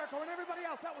 Chris Jericho and everybody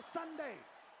else, that was Sunday.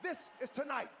 This is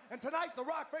tonight. And tonight, The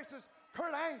Rock faces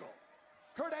Kurt Angle.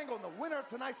 Kurt Angle, the winner of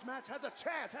tonight's match, has a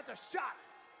chance, has a shot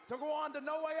to go on to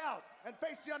No Way Out and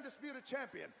face the undisputed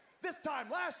champion. This time,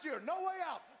 last year, No Way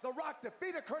Out, The Rock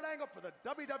defeated Kurt Angle for the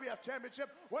WWF Championship,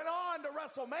 went on to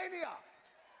WrestleMania.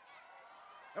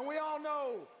 And we all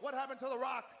know what happened to The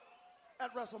Rock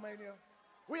at WrestleMania.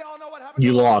 We all know what happened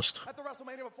You to The Rock lost. at the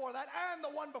WrestleMania before that and the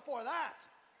one before that.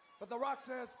 But The Rock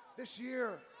says, this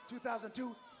year,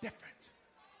 2002, different.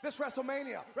 This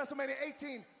WrestleMania, WrestleMania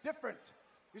 18, different.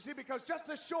 You see, because just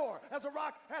as sure as The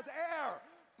Rock has air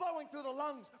flowing through the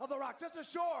lungs of The Rock, just as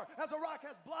sure as The Rock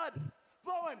has blood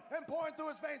flowing and pouring through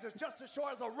his veins, is just as sure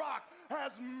as The Rock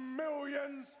has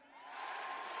millions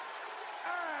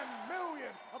and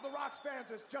millions of The Rock's fans,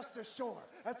 is just as sure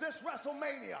as this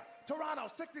WrestleMania, Toronto,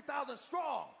 60,000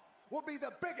 strong, will be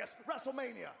the biggest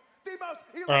WrestleMania. The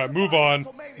most All right, move on.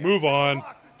 Move on.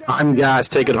 Time, guys.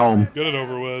 Take it home. Get it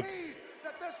over with.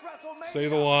 Say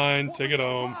the line. Take it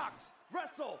home.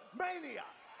 WrestleMania.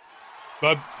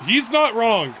 But he's not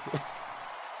wrong.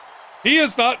 He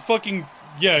is not fucking...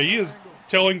 Yeah, he is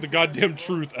telling the goddamn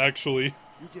truth, actually.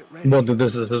 Well,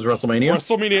 this is his WrestleMania?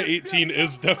 WrestleMania 18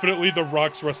 is definitely The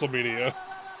Rock's WrestleMania.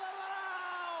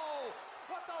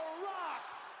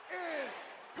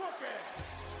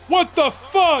 What the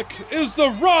fuck is The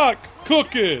Rock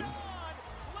cooking?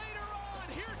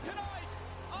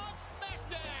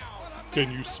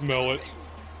 Can you smell it?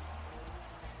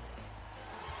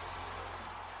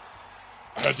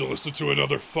 I had to listen to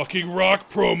another fucking Rock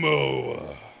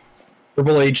promo.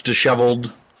 Triple H disheveled.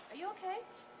 Are you okay?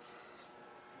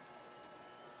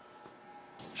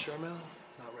 Charmel,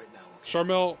 not right now.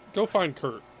 Charmel, go find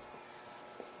Kurt.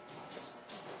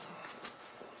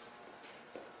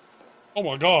 Oh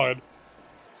my god.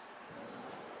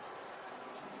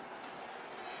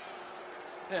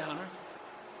 Hey, Hunter.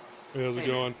 Hey, how's it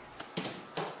going?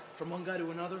 From one guy to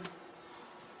another,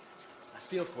 I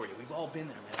feel for you. We've all been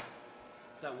there, man.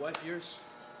 That wife of yours,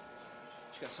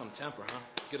 she got some temper, huh?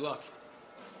 Good luck.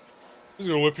 He's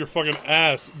gonna whip your fucking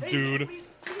ass, dude. What are you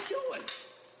doing?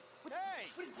 Hey,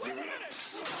 wait a minute!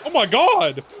 Oh my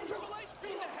god! Triple H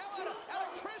beat the hell out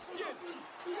of Christian!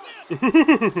 Look at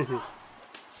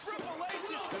this! Triple H is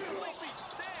completely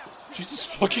stabbed! Jesus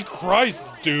fucking Christ,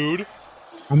 dude.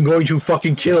 I'm going to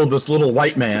fucking kill this little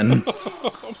white man.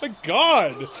 Oh my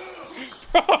god!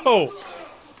 Bro!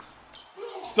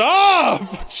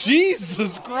 Stop!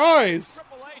 Jesus Christ!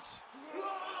 Triple H!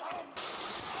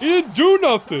 He didn't do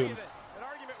nothing. An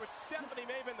argument with Stephanie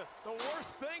may have been the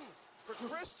worst thing for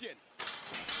Christian.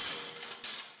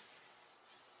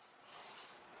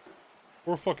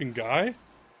 Poor fucking guy.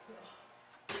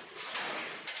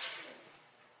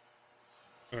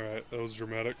 Alright, that was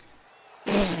dramatic.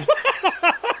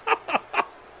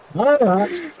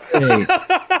 Alright. Hey.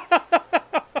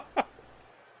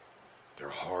 They're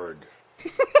hard.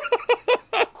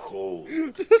 Cold.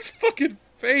 This fucking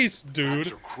face, dude.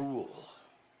 Facts are cruel.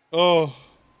 Oh.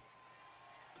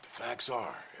 But the facts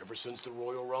are, ever since the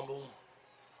Royal Rumble,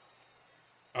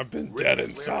 I've been Ric dead Flair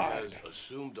inside. has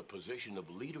assumed a position of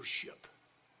leadership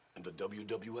in the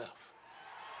WWF.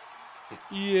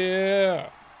 Yeah.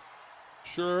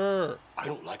 Sure. I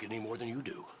don't like it any more than you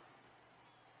do.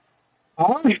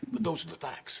 Alright. But those are the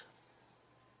facts.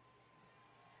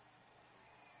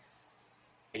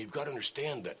 And you've got to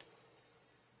understand that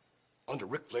under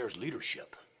Ric Flair's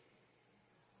leadership,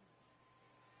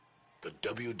 the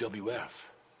WWF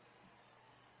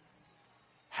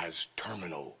has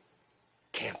terminal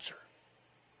cancer.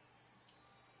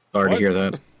 Sorry What? to hear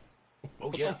that.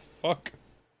 Oh, yeah. Fuck.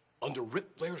 Under Ric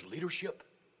Flair's leadership,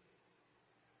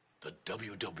 the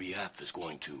WWF is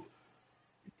going to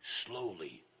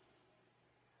slowly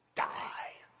die.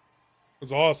 It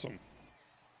was awesome.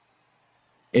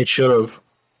 It should have.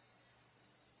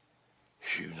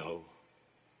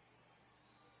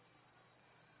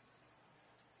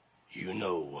 You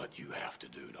know what you have to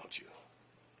do, don't you?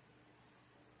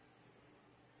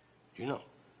 You know.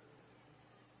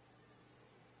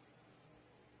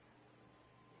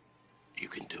 You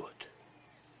can do it.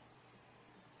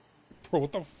 Bro,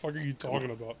 what the fuck are you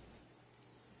talking about?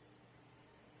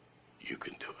 You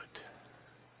can do it.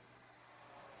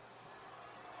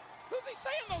 Who's he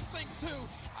saying those things to?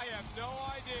 I have no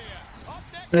idea. Up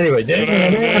next, Anyway,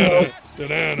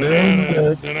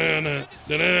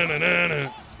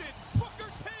 Austin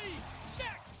Booker T.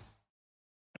 Next.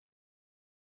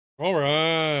 All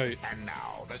right. And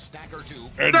now the Stacker 2.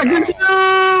 Stacker 2!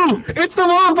 It's the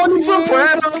motherfucking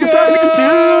Sopranos! Stacker 2!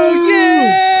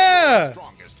 Yeah!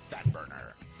 Strongest fat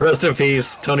burner. Rest in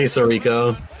peace, Tony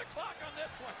Sirico.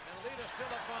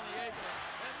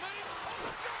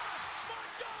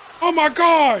 Oh my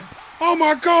god! Oh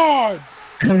my god!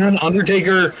 And then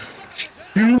Undertaker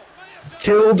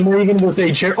killed Morgan with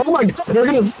a chair. Oh my god, they're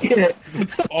gonna see it.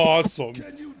 It's awesome.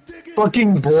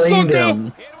 Fucking brained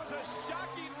him.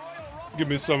 Give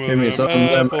me some of Give me them some of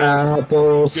them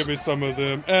apples. Give me some of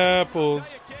them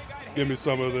apples. Give me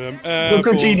some of them apples.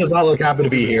 Booker T does not look happy to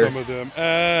be here. Some of them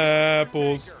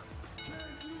apples.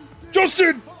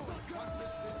 Justin!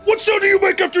 What sound do you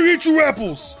make after you eat your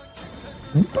apples?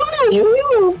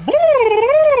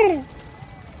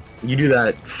 You do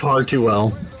that far too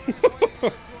well.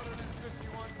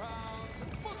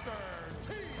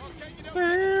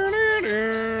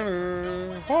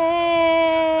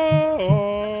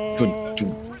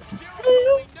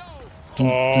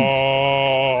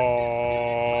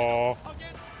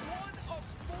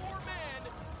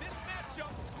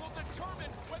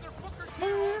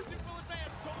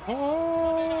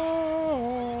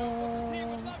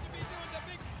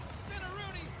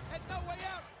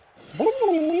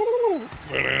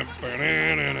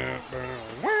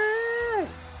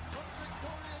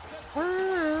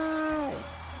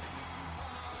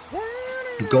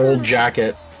 Gold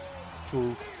jacket.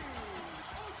 True.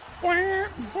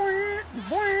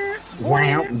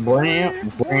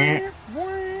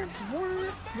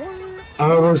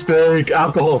 Oh, steak,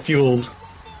 alcohol fueled.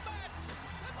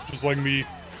 Just like me.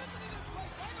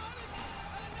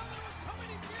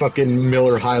 Fucking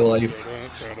Miller High Life.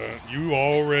 You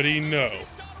already know.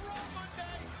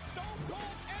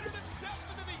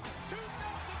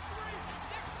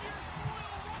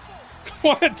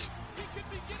 What?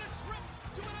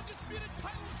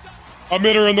 I'm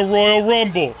entering the Royal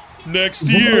Rumble next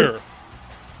year.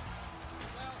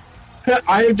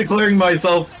 I am declaring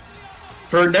myself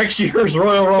for next year's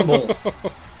Royal Rumble.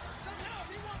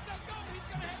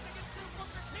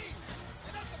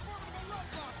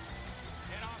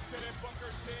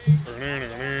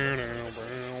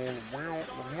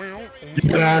 You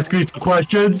gonna ask me some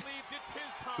questions?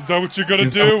 Is that what you're gonna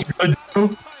do?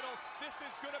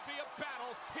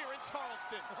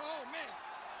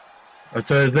 I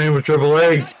said his name was Triple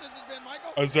H.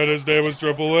 I said his name was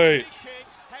Triple H.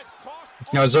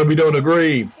 I said we don't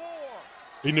agree.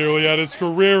 He nearly had his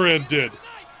career ended.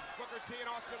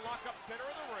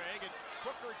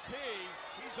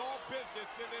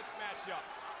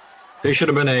 They should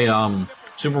have been a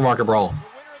supermarket brawl.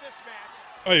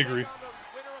 I agree.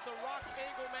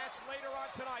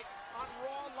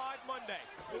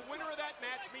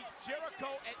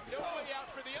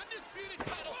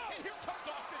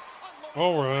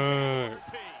 All right.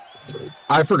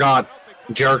 I forgot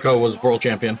Jericho was world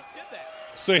champion.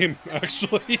 Same,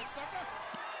 actually.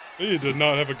 He did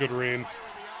not have a good reign.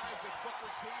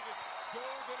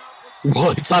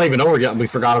 Well, it's not even over yet, and we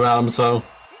forgot about him, so.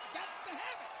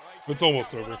 It's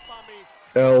almost over.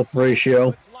 El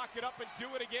Ratio.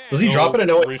 Does he drop it? I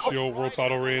know it. Ratio, world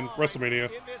title reign, WrestleMania.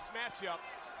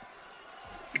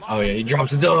 Oh, yeah, he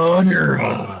drops it down here.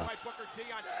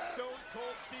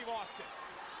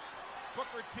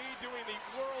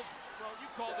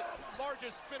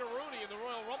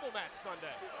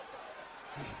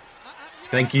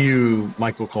 Thank you,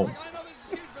 Michael Cole.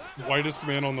 Whitest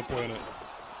man on the planet.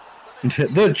 The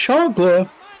Chonkla.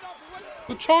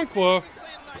 The Chonkla.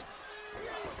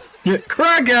 Yeah,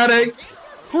 crack addict.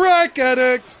 Crack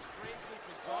addict.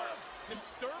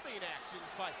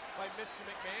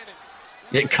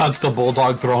 It cuts the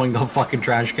Bulldog throwing the fucking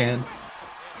trash can.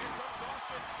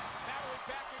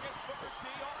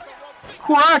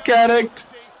 Crack addict.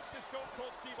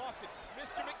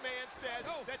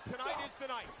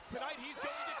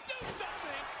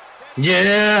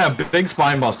 Yeah, big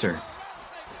spine buster.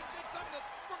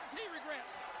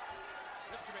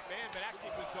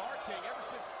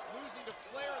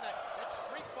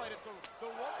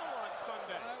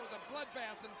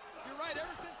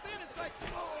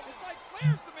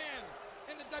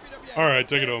 All right,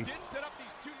 take it home.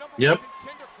 Yep.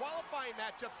 Qualifying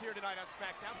matchups here tonight on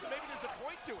SmackDown, so maybe there's a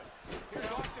point to it.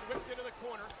 Here's Austin whipped into the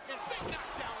corner, and big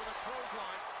knockdown with a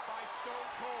clothesline by Stone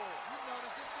Cold. You've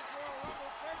noticed it since Royal Rumble.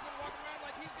 Flair's been walking around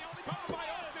like he's the only cover by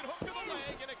Austin, hook to the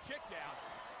leg, and a kick down.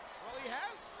 Well, he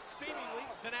has seemingly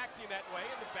been acting that way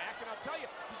in the back, and I'll tell you,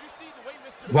 did you see the way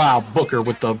Mr. Wow, Booker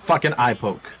with the fucking eye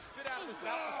poke. spit out of his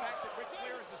mouth the fact that Ric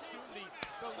Flair has assumed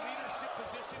the leadership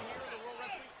position here in the World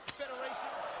Wrestling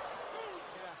Federation?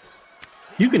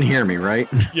 You can hear me, right?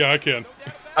 Yeah, I can.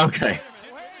 Okay.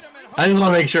 I just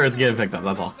want to make sure it's getting picked up.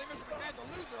 That's all.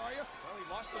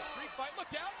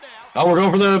 Oh, we're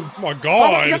going for the. Oh my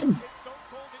god!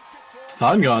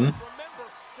 Stun gun.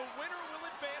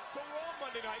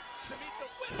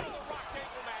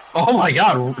 Oh my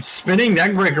god! Spinning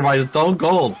neckbreaker by Stone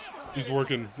Cold. He's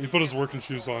working. He put his working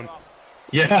shoes on.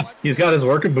 Yeah, he's got his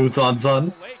working boots on,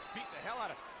 son.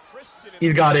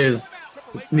 He's got his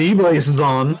knee braces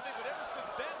on.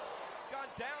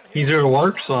 He's here to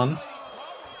work, son.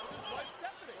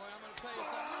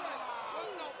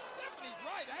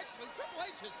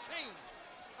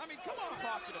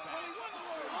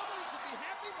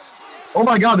 Oh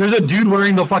my god, there's a dude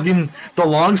wearing the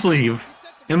long sleeve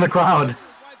in the crowd.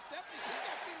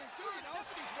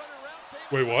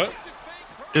 Wait, what?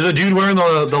 There's a dude wearing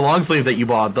the long sleeve that you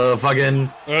bought, the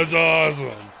fucking... That's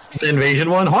awesome. The invasion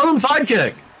one. Harlem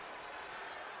sidekick.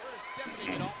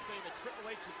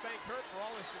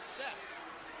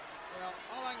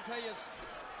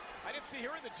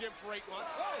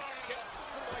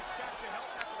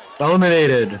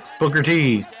 Eliminated. Booker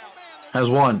T has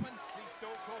won.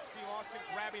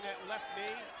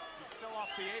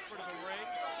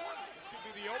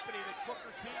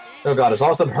 Oh god, is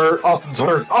Austin hurt? Austin's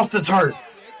hurt. Austin's hurt.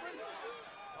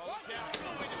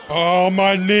 Oh,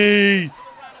 my knee.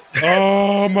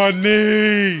 Oh, my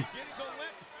knee.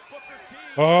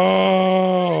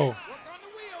 Oh.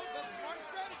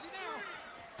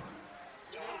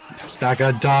 Stack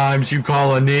of dimes you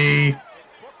call a knee.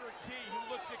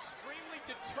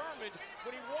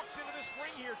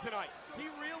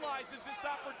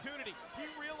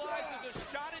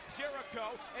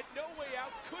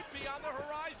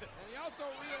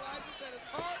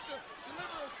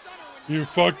 You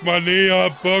fucked my knee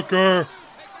up, Booker.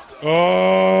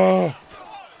 Oh.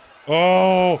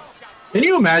 Oh. Can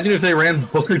you imagine if they ran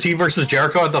Booker T versus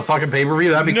Jericho at the fucking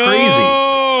pay-per-view? That'd be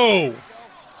crazy.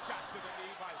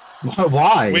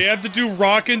 Why? We have to do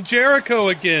Rock and Jericho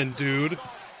again, dude.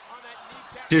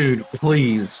 Dude,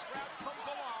 please.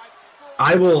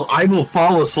 I will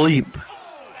fall asleep.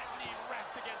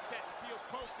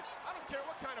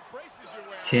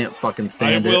 Can't fucking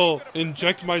stand it. I will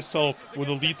inject myself with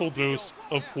a lethal dose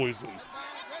of poison.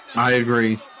 I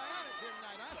agree.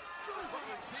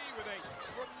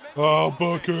 Oh,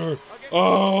 Booker.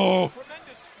 Oh.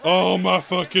 Oh, my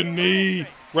fucking knee.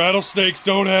 Rattlesnakes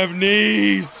don't have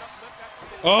knees.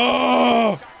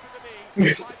 Oh.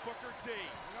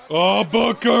 Oh,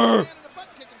 Booker.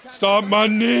 Stop my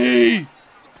knee.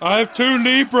 I have 2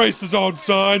 knee braces on,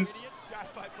 son.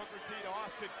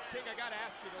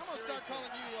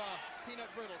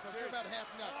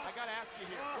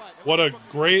 What a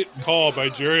great call by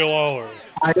Jerry Lawler.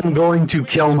 I am going to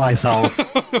kill myself. I'm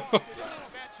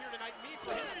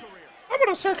going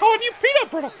to start calling you Peanut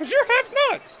Brittle because you're half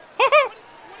nuts.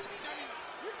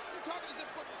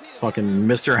 Fucking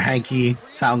Mr. Hanky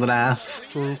sounding ass.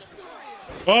 True.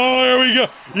 Oh, here we go.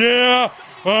 Yeah.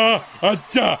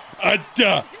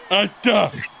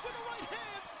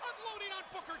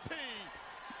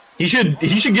 He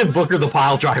should give Booker the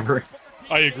pile driver.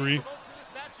 I agree.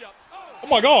 Oh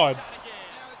my god.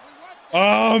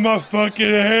 Oh, my fucking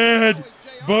head.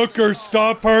 Booker,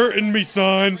 stop hurting me,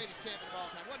 son.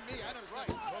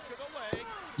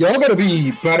 Y'all gotta be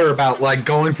better about, like,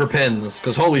 going for pins,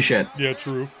 because holy shit. Yeah,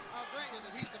 true.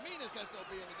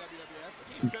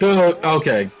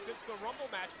 Okay.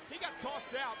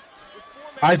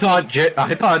 I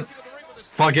thought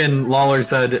fucking Lawler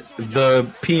said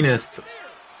the penis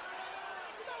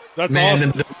That's man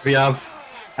awesome. in the WWF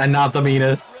and not the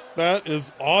meanest. That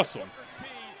is awesome.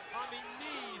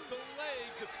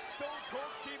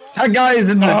 That guy is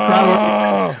in the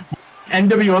crowd.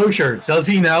 NWO shirt. Does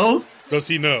he know? Does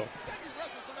he know?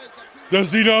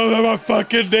 Does he know that my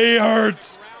fucking knee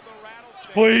hurts?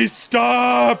 Please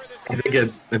stop. I think he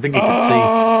can see.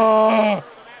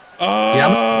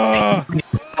 Yeah,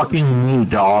 fucking knee,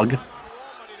 dog.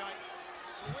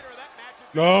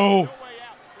 No.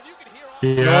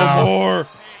 Yeah. No more.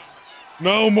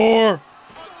 No more.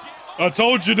 I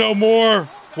told you no more.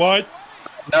 What?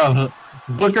 No.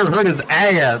 Booker hurt his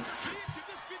ass.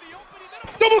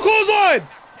 Double clothesline.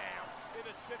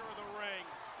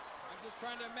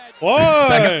 One.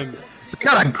 That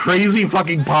got a crazy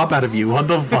fucking pop out of you. What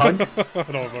the fuck? I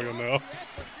don't fucking know.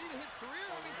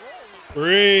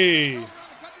 3,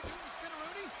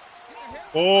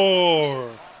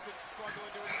 4,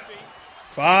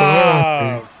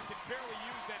 5.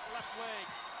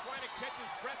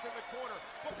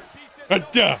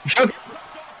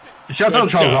 Shouts out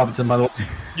Charles Robinson, by the way.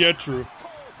 Yeah, true.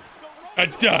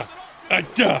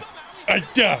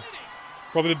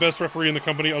 Probably the best referee in the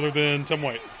company other than Tim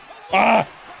White.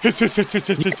 That's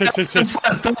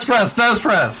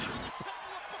press.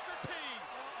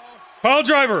 Pile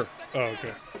driver. Oh,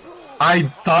 okay. I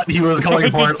thought he was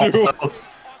going for it also.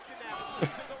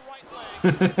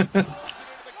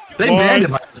 They banned it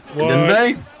by this point, didn't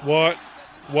they? What?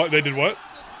 They did what?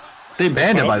 They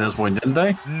banned it by this point, didn't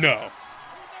they? No.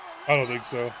 I don't think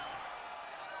so.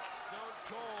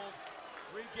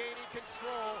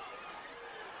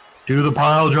 Do the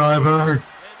pile driver.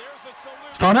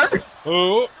 Stunner?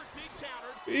 Oh.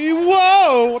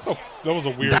 Whoa! What the? That was a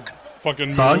weird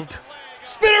fucking sucked. Move.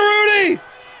 Spinneroonie!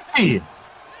 Hey.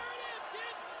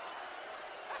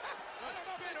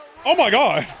 Oh my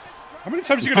god! How many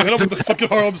times are you gonna hit him with this fucking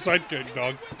Harlem sidekick,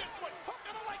 dog?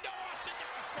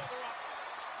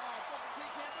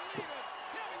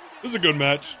 This is a good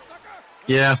match.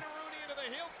 Yeah.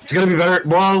 It's gonna be better.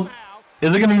 Well,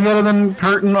 is it gonna be better than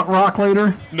Kurt and Rock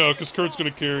later? No, because Kurt's gonna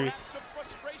carry.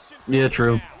 Yeah,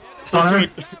 true. Stunner?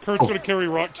 Kurt's gonna carry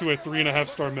Rock to a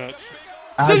 3.5-star match.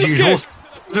 As usual,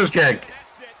 scissors kick.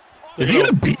 Is he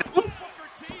gonna beat him?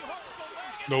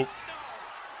 Nope.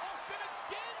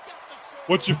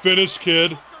 What's your finish,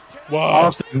 kid? Wow.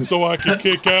 Austin. So I can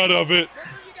kick out of it.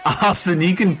 Austin,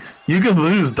 you can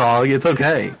lose, dog. It's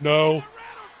okay. No.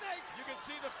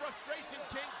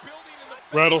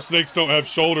 Rattlesnakes don't have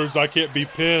shoulders. I can't be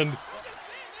pinned.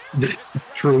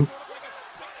 True.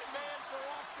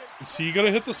 Is he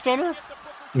gonna hit the stunner?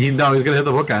 He's gonna hit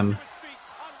the bookend.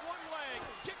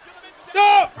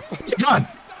 No! God.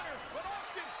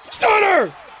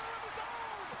 Stunner!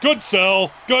 Good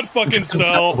sell. Good fucking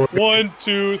sell. 1,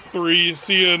 2, 3.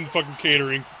 See you in fucking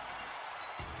catering.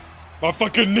 My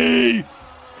fucking knee!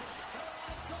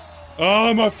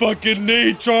 Oh, my fucking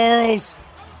knee, Charles!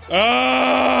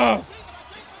 Ah!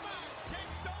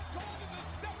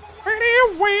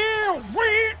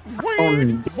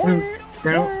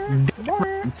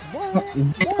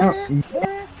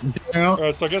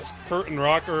 So I guess Kurt and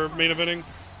Rock are main eventing.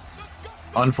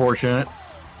 Unfortunate.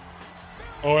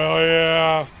 Oh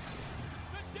yeah.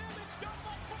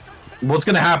 What's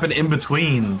gonna happen in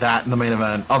between that and the main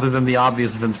event, other than the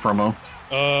obvious Vince promo?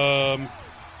 I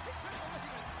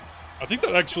think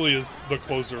that actually is the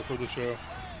closer for the show.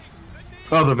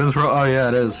 Oh, the Vince promo. Oh yeah,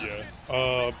 it is.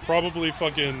 Yeah. Probably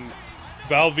fucking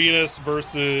Val Venus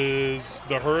versus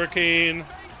the Hurricane.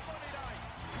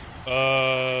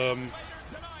 Let's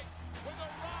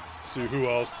see who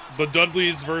else. The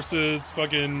Dudleys versus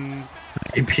fucking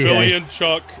Billy and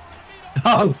Chuck.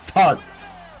 Oh fuck.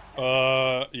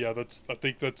 Yeah, I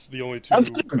think that's the only two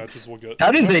matches we'll get.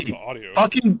 That is a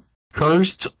fucking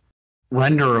cursed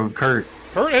render of Kurt.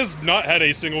 Kurt has not had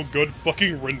a single good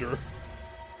fucking render.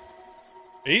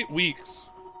 8 weeks.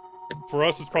 For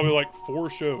us, it's probably like 4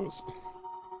 shows.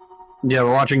 Yeah,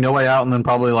 we're watching No Way Out and then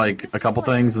probably like a couple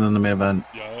things and then the main event.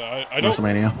 Yeah, I don't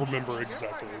remember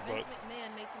exactly, but...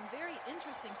 McMahon made some very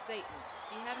interesting statements.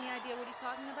 Do you have any idea what he's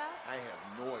talking about? I have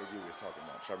no idea what he's talking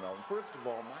about, Charmel. First of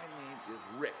all, my name is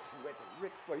Rick.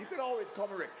 Rick Flair. You can always call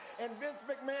me Rick. And Vince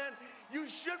McMahon, you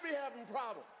should be having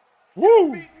problems.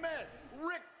 Woo! Beat men.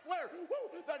 Ric Flair. Woo!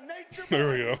 The Nature There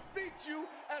we go. beat you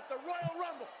at the Royal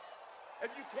Rumble. If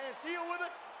you can't deal with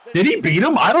it... Did he beat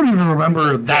him? I don't even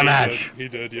remember that match. He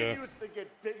did, yeah.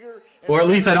 Or at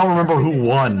least I don't remember who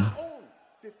won.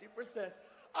 50%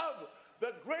 of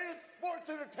the greatest sports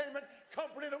entertainment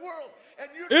company in the world. And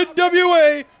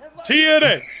NWA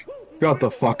TNA. Shut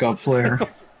the fuck up, Flair. And I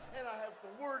have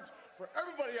some words for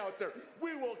everybody out there.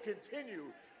 We will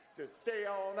continue to stay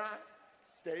all night,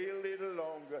 stay a little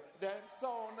longer, dance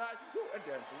all night, and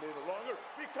dance a little longer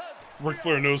because Ric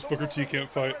Flair knows Booker T can't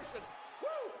fight.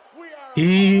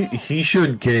 He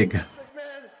should gig.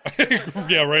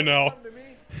 Yeah, right now.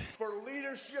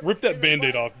 Rip that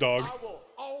Band-Aid off, dog.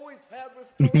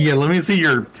 Yeah, let me see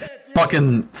your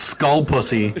fucking skull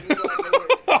pussy.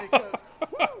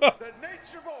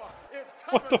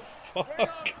 What the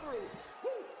fuck?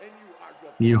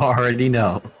 You already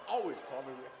know.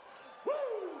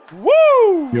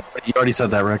 Woo! You already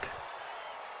said that, Rick.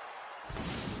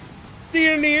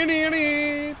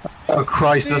 Oh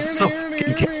Christ, this is so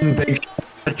fucking big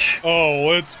match. Oh,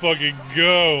 let's fucking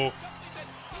go.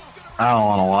 I don't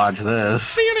want to watch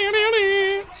this.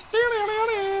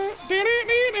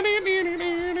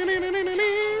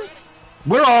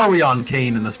 Where are we on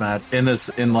Kane in this match? I'm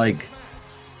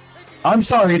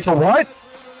sorry, it's a what?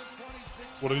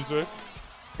 What did he say?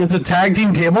 It's a tag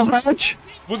team tables match?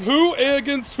 With who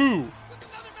against who?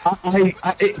 Kane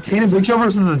and Big Show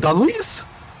versus the Dudleys?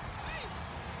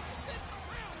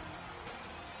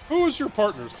 Who is your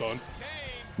partner, son?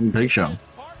 Big Show.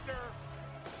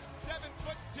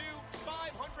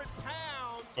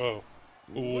 Oh.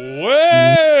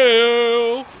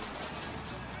 Well,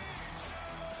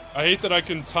 I hate that I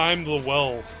can time the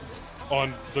well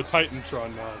on the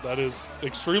Titantron now. That is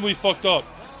extremely fucked up.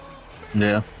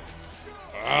 Yeah.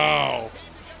 Wow.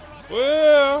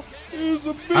 Well, it's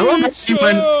a I love big that he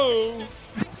show.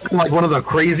 Like one of the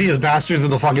craziest bastards in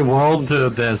the fucking world to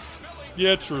this.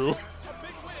 Yeah, true.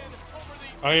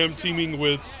 I am teaming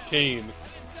with Kane.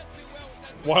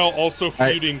 While also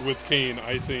feuding with Kane,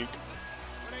 I think.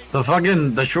 The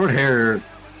short hair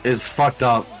is fucked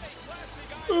up.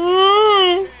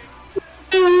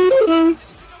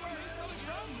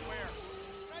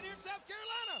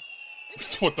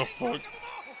 What the fuck?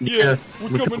 Yeah,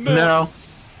 we're coming now. now.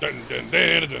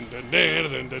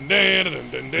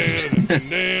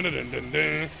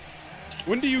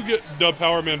 When do you get the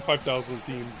Power Man 5000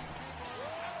 theme?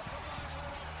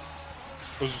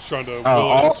 I was just trying to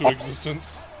will it into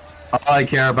existence. All I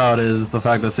care about is the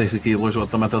fact that Stacey Keebler's with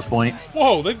them at this point.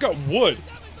 Whoa, they've got wood.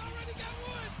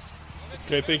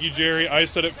 Okay, thank you, Jerry. I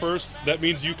said it first. That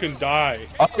means you can die.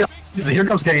 Oh, yeah. Here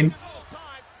comes Kane.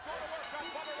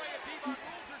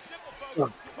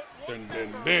 Dun, dun,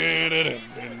 dun, dun,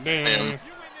 dun, dun.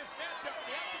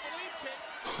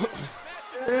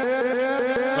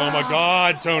 Oh my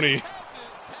God, Tony.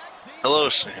 Hello,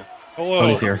 Sam. Hello.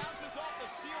 Tony's here.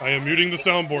 I am muting the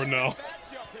soundboard now.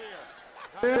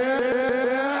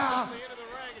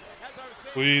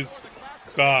 Please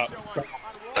stop.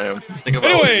 I am.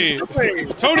 Anyway,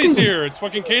 Tony's here. It's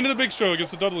fucking Kane to the Big Show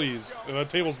against the Dudleys in a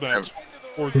tables match.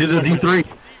 It is a D3.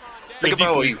 Think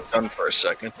about what you've done for a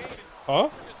second. Huh?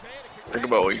 Think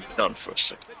about what you've done for a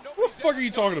second. What the fuck are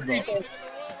you talking about?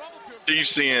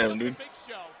 DCM, dude.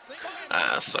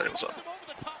 Sorry, what's up?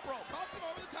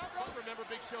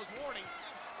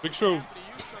 Big Show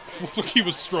looked like he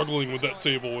was struggling with that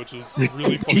table, which is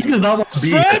really funny. He does not want to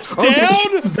be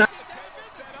Straps down!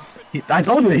 I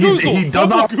told you, he does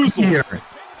not want to be here.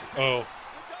 Oh.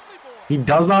 He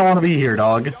does not want to be here,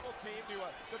 dog.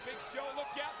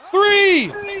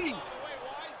 3!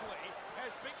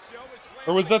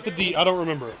 Or was that the D? I don't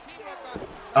remember.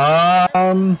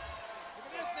 I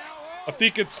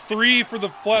think it's 3 for the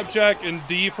flapjack and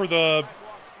D for the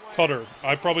cutter.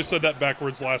 I probably said that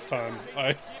backwards last time.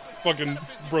 I fucking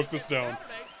broke this down.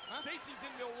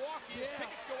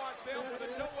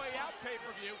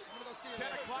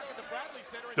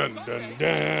 Dun, dun,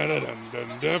 dun, dun,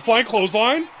 dun, dun. Flying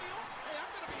clothesline?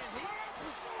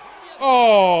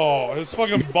 Oh, his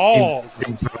fucking balls.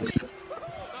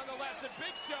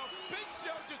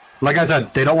 Like I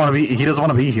said, they don't want to be. He doesn't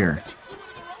want to be here.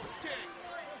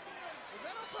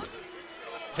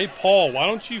 Hey, Paul, why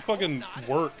don't you fucking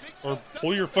work or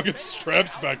pull your fucking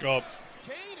straps back up?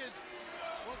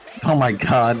 Oh my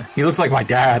God, he looks like my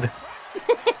dad.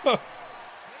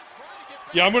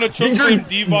 Yeah, I'm gonna chokeslam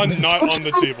Devon's not on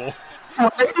the table.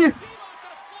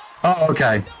 Oh,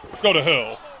 okay. Go to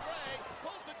hell.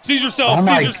 Seize yourself. Oh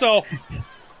Seize yourself.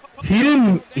 He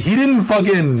didn't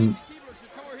fucking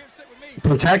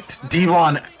protect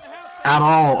Devon at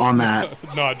all on that.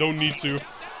 Nah, don't need to.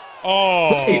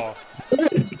 Oh.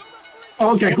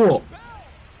 Okay, cool.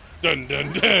 Dun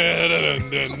dun dun dun dun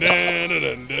dun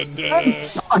dun dun dun. That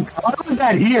sucked. Why was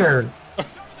that here? That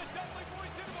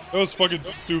was fucking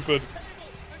stupid.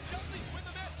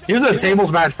 Here's a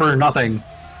tables match for nothing.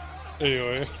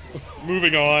 Anyway,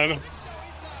 moving on.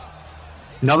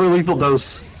 Another Lethal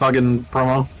Dose fucking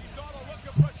promo.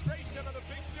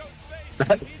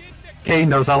 Kane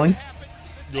no selling.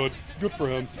 Good. Good for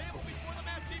him.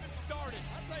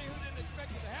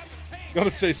 Gotta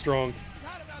stay strong.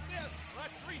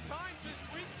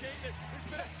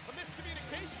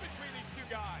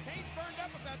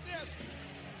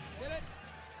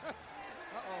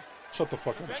 Shut the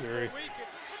fuck up, Jerry.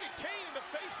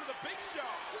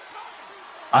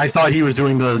 I thought he was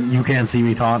doing the "you can't see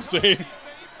me" taunt. Same.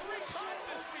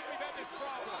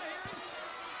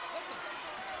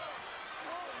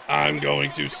 I'm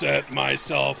going to set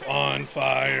myself on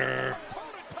fire.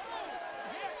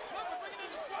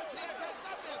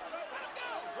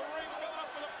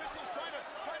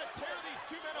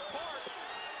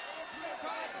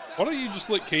 Why don't you just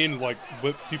let Kane, like,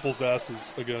 whip people's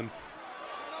asses again?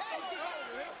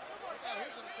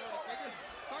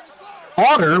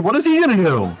 Otter? What is he gonna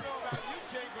do?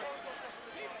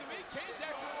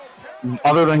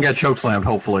 Other than get chokeslammed,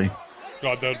 hopefully.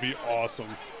 God, that'd be awesome.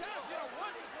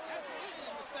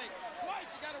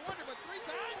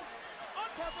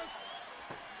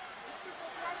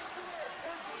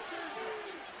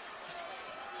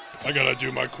 I gotta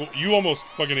do my cool. You almost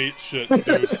fucking ate shit,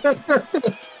 dude.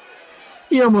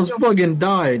 He almost fucking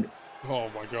died. Oh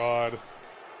my God.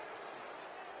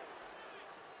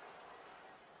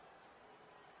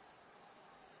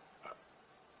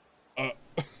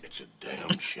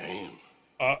 shame.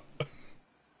 But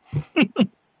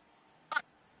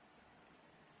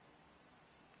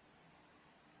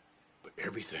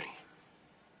everything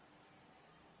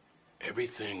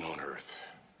on Earth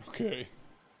Okay.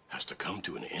 has to come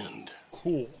to an end.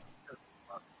 Cool.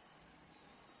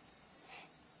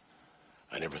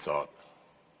 I never thought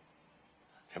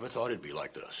it'd be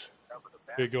like this.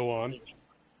 Okay, go on.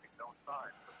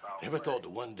 Never thought that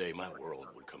one day my world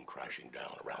would come crashing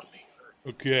down around me.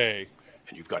 Okay.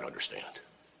 And you've got to understand.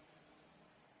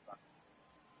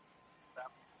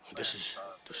 This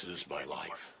is my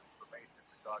life.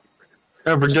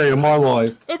 Every day of my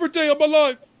life. Every day of my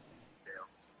life.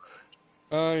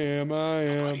 I am.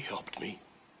 Nobody helped me.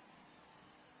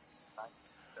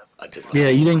 I did it Yeah,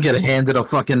 all. you didn't get handed a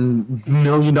fucking $1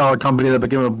 million company that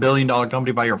became a $1 billion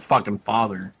company by your fucking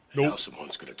father. And now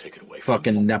someone's gonna take it away from me.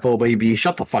 Fucking Nepo baby.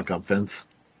 Shut the fuck up, Vince.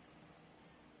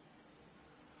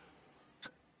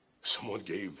 Someone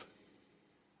gave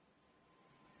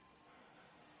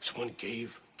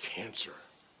cancer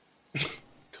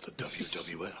to the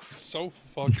WWF. So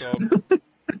fucked up.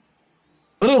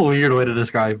 What a weird way to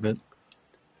describe it.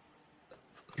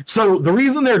 So the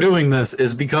reason they're doing this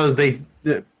is because the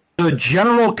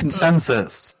general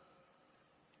consensus,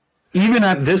 even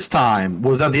at this time,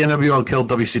 was that the NWO killed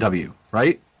WCW,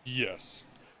 right? Yes.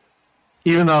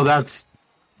 Even though that's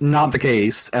not the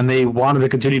case, and they wanted to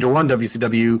continue to run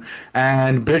WCW,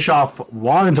 and Bischoff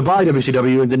wanted to buy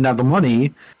WCW and didn't have the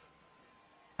money,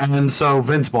 and so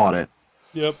Vince bought it.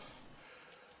 Yep.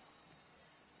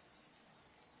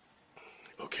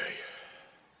 Okay.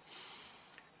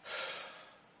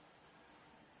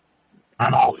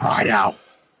 I'm all cried out.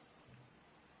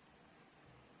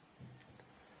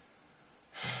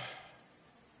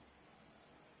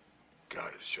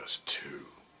 God is just too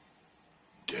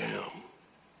damn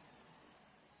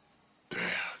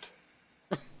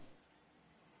bad.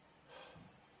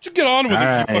 You get on with it,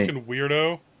 Alright. you fucking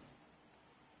weirdo.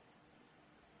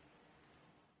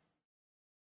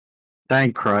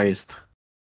 Thank Christ.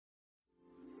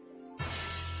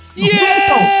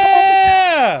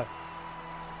 Yeah!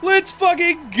 Let's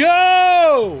fucking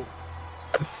go!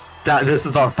 This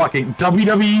is our fucking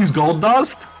WWE's Gold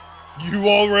Dust? You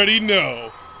already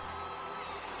know.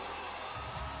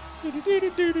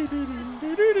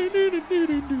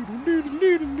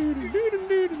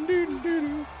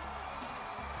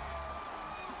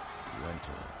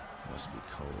 Winter must be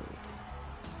cold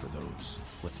for those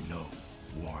with no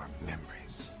warm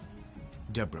memories.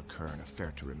 Deborah Kern,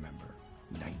 Affair to Remember,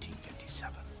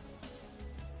 1957.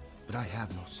 But I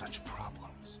have no such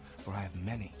problems, for I have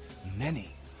many,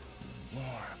 many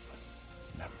warm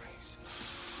memories.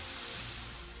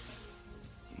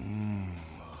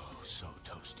 Oh, so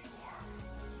toasty warm.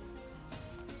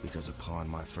 Because upon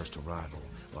my first arrival,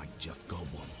 like Jeff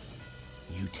Goldblum,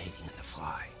 mutating in the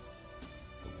fly,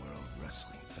 the World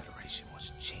Wrestling Federation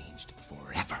was changed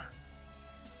forever.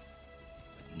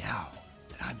 But now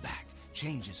that I'm back,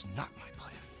 change is not my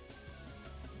plan.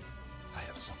 I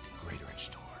have something greater in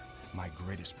store, my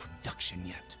greatest production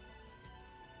yet.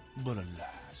 But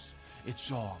alas,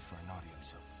 it's all for an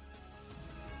audience of...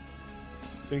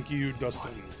 Thank you,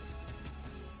 Dustin.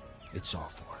 It's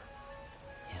all for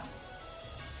him.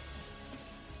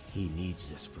 He needs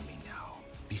this from me now,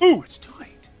 before it's too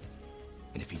late.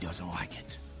 And if he doesn't like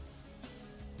it,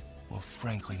 well,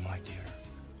 frankly, my dear,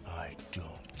 I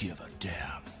don't give a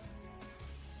damn.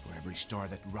 For every star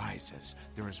that rises,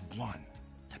 there is one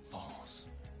that falls.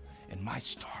 And my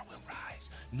star will rise.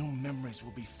 New memories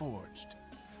will be forged.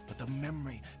 But the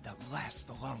memory that lasts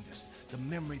the longest, the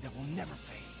memory that will never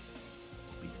fade,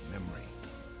 will be the memory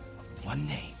of one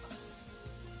name.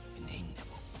 A name that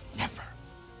will never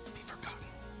be forgotten.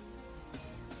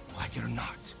 Like it or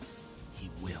not, he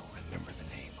will remember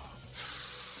the name of...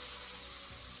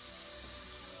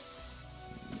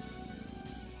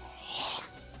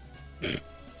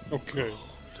 Okay.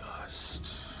 Dust.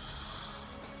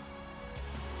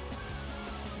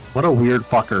 What a weird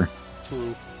fucker.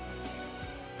 True.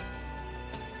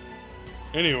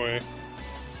 Anyway.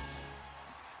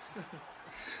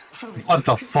 What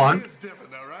the fuck? It's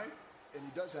different though, right? And he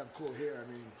does have cool hair,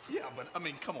 I mean. Yeah, but I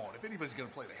mean, come on. If anybody's gonna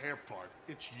play the hair part,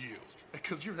 it's you.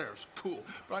 Because your hair is cool.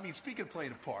 But I mean, speaking of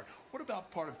playing a part, what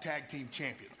about part of tag team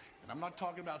champions? And I'm not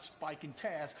talking about Spike and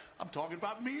Taz. I'm talking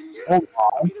about me and you. Oh, wow.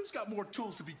 I mean, who's got more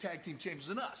tools to be tag team champions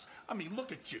than us? I mean,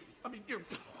 look at you. I mean, you're.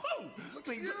 Whoa! Look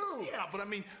at you. Yeah, but I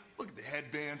mean, look at the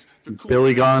headbands. The cool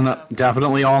Billy Gunn, stuff.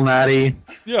 definitely all natty.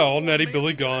 Yeah, all natty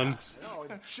Billy Gunn. No,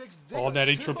 and chicks dig All us,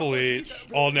 natty too. Triple H.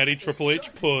 All natty Triple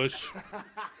H push.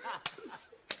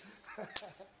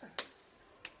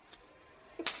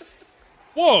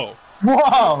 Whoa.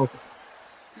 Whoa!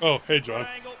 Oh, hey, John.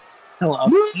 Hello.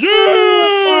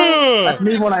 Yeah! That's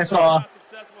me when I saw.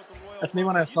 That's me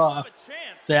when I saw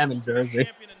Sam in Jersey.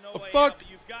 The fuck?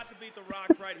 You've got to beat The Rock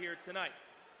right here tonight.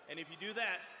 And if you do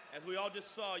that, as we all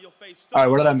just saw, you'll face All right,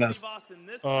 what did I miss? Honestly,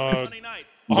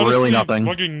 Really nothing.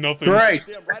 Fucking nothing. Great.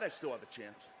 Damn right I still have a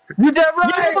chance. You did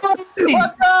right.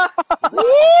 What the?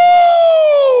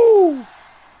 Woo!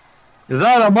 Is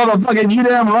that a motherfucking you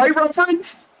damn right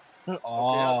reference?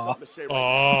 Oh.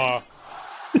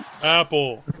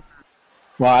 Apple.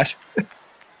 Watch.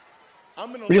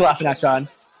 I'm gonna What are you laughing at, Sean?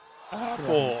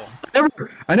 Apple.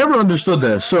 I never understood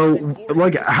this. So,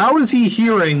 like, how is he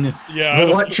hearing the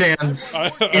what chants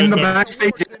in the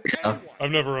backstage area?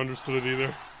 I've never understood it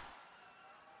either.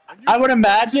 I would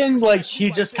imagine, like,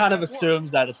 he just kind of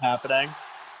assumes that it's happening.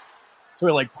 So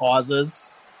he, like,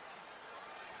 pauses.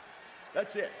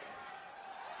 That's it.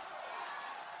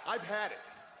 I've had it.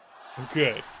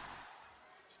 Okay.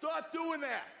 Stop doing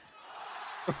that.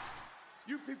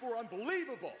 You people are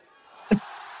unbelievable.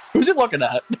 Who's he looking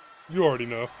at? You already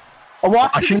know. A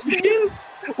washing machine?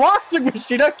 Washing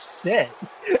machine? Oh, shit.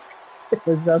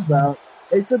 That's out.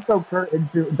 They should throw Kurt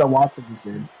into the washing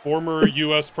machine. Former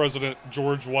U.S. President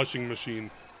George Washing Machine.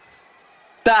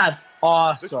 That's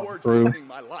awesome. This word's ruining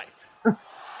my life.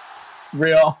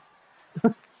 Real.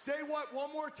 Say what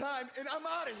one more time, and I'm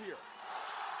out of here.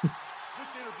 This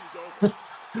interview's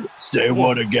over. Say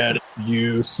what again?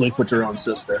 You sleep with your own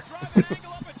sister.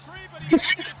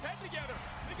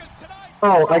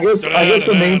 Oh, I guess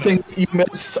the main thing you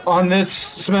missed on this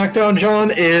SmackDown,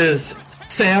 John, is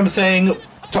Sam saying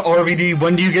to RVD,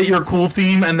 "When do you get your cool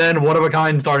theme?" and then "What of a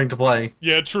Kind" starting to play.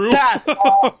 Yeah, true.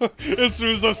 As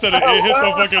soon as I said it, it hit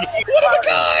the fucking "What of a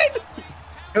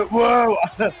Kind." Whoa,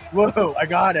 whoa! I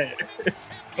got it.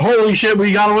 Holy shit!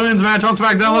 We got a women's match on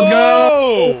SmackDown. Let's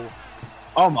go!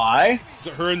 Oh my! Is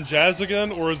it her and Jazz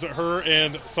again, or is it her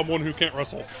and someone who can't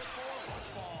wrestle?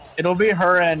 It'll be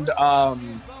her and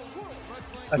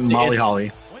Molly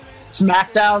Holly.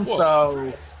 SmackDown.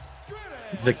 So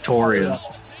Victoria.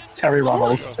 Terry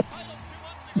Runnels.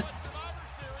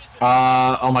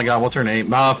 Oh my god, what's her name?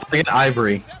 Fucking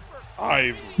Ivory.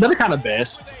 They're kind of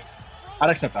based. I'd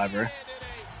accept Ivory.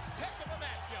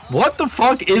 What the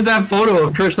fuck is that photo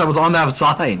of Trish that was on that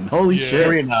sign? Holy shit! You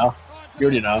already know. You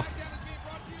already know.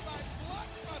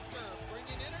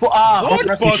 Well,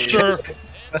 Blockbuster.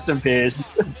 Rest in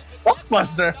peace.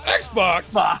 Blockbuster.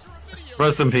 Xbox.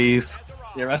 Rest in peace.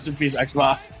 Yeah, rest in peace,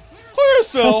 Xbox. Clear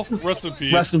yourself. Rest in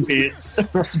peace. Rest in peace.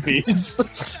 Rest in peace.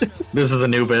 This is a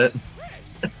new bit.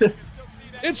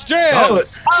 It's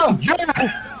Jazz. Oh,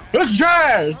 Jazz. It's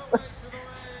Jazz.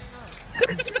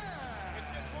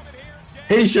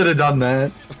 He should have done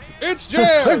that. It's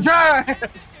Jazz. It's Jazz.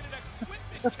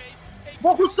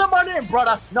 What was my name,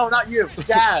 brother? No, not you.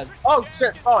 Jazz. Oh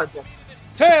shit. Oh,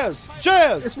 Taz.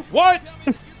 Jazz. What?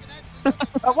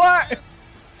 What?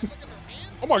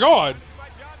 Oh my god.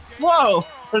 Whoa.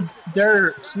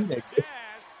 They're shooting.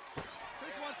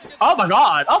 Oh my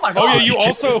god. Oh my god. Oh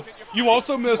yeah, you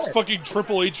also missed fucking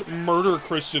Triple H murder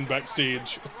Christian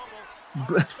backstage.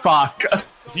 Fuck.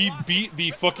 He beat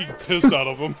the fucking piss out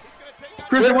of him.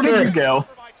 Christian, what did you do?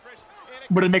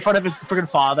 Would it make fun of his freaking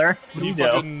father? What He did you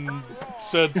do? fucking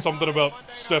said something about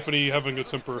Stephanie having a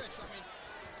temper.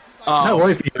 My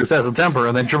wife has a temper,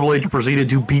 and then Triple H proceeded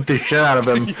to beat the shit out of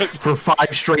him for 5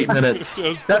 straight minutes.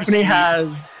 Stephanie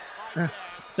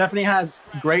has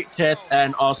great tits,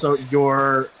 and also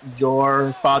your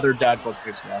father dad was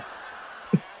good stuff.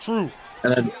 True.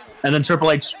 And then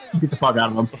Triple H beat the fuck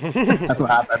out of him. That's what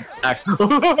happened.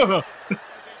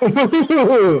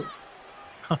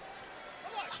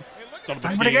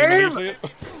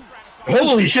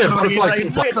 Holy shit! Butterfly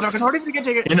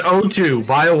suplex in 0-2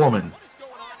 by a woman.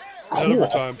 Ahead of her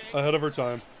time. Ahead of her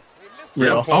time.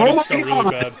 Real. Oh my god. Really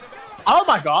bad. Oh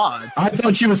my god. I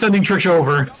thought she was sending Trish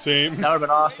over. Same. That would have been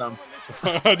awesome.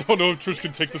 I don't know if Trish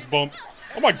can take this bump.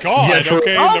 Oh my god. Yeah, true.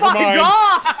 Okay, Oh never my mind.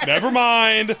 god! Never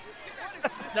mind.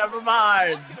 Never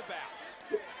mind.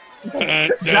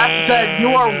 Jack said you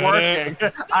are working.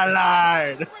 I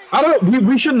lied.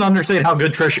 We shouldn't understate how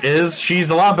good Trish is. She's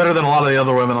a lot better than a lot of the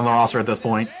other women on the roster at this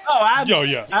point. Oh,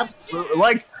 yeah. Absolutely.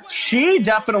 Like she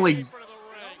definitely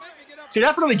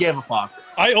gave a fuck.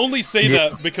 I only say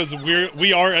that because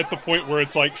we are at the point where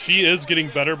it's like she is getting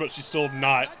better, but she's still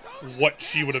not what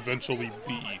she would eventually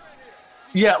be.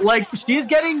 Yeah, like she's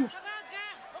getting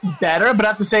better, but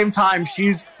at the same time,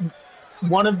 she's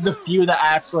one of the few that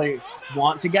actually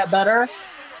want to get better.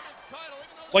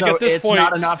 Like so at this it's point,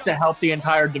 not enough to help the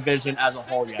entire division as a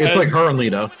whole yet. It's like her and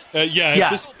Lita.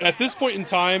 Yeah. At this point in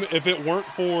time, if it weren't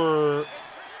for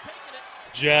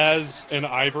Jazz and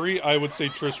Ivory, I would say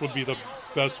Trish would be the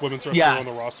best women's wrestler Yes.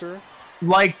 on the roster.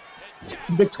 Like,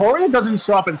 Victoria doesn't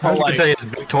show up until, like... say, is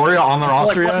Victoria on the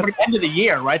roster yet? The end of the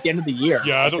year, right? The end of the year.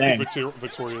 Yeah, I don't think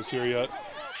Victoria's here yet.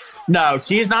 No,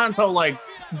 she's not until, like,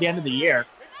 the end of the year.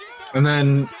 And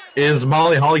then, is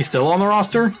Molly Holly still on the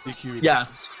roster?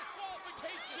 Yes.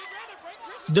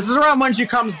 This is around when she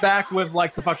comes back with,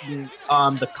 like, the fucking,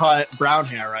 the cut brown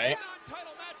hair, right?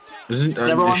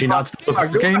 Is she not still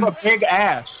you have a big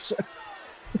ass.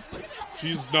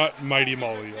 She's not Mighty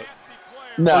Molly yet.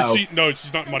 No.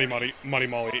 She's not Mighty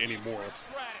Molly anymore.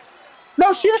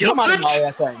 No, she is still Mighty Molly,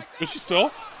 I think. Is she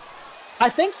still? I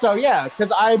think so, yeah.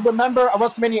 Because I remember a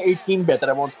WrestleMania 18 bit that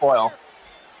I won't spoil.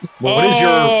 Well, what is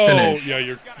your finish? Yeah,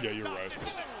 you're right.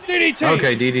 DDT!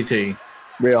 Okay, DDT.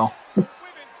 Real.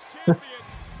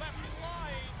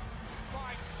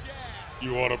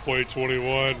 You want to play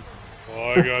 21? Oh,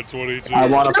 I got 22. I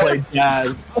want to play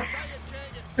Jazz.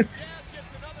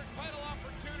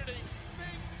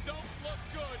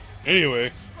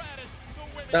 Anyway.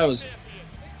 That was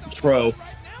true.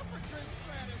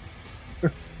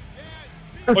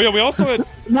 Oh yeah, we also had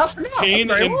Kane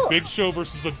very and well. Big Show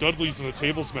versus the Dudleys in a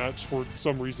tables match for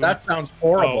some reason. That sounds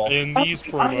horrible. In these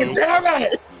promos. Damn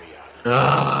it!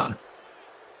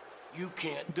 You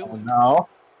can't do it. No.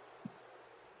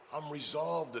 I'm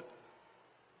resolved that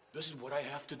this is what I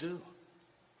have to do.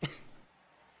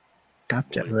 God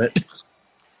damn it.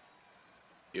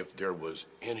 If there was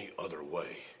any other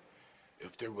way, I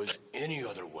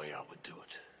would do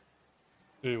it.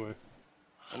 Anyway.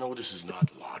 I know this is not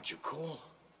logical.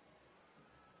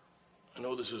 I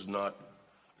know this is not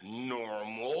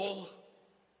normal.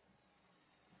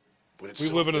 But it's We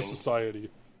live in a something society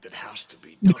that has to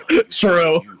be done.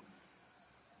 True.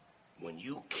 When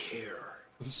you care.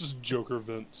 This is Joker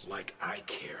Vince. Like I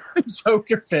care.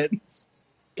 Joker Vince.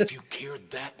 If you cared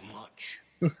that much,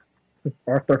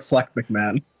 Arthur Fleck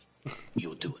McMahon.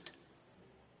 you'll do it.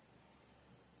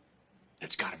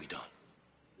 It's got to be done.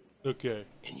 Okay.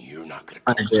 And you're not going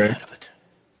I to agree. come out of it.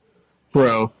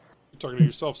 Bro. You're talking to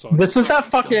yourself, son. This is that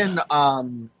fucking,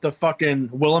 the fucking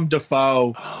Willem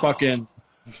Dafoe fucking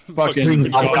Green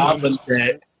Goblin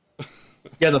bit.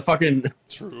 Yeah, the fucking...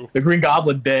 True. The Green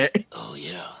Goblin bit. Oh,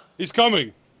 yeah. He's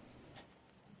coming.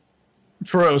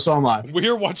 True, so am I. We're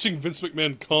here watching Vince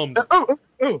McMahon come. Oh.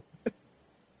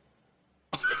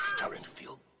 It's starting to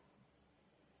feel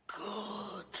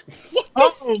good.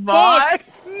 What the my!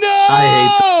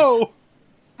 No!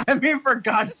 I mean, for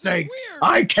God's sakes,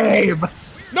 I came!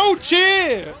 No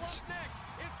chance!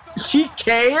 He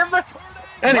came?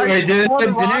 Anyway, Anyway.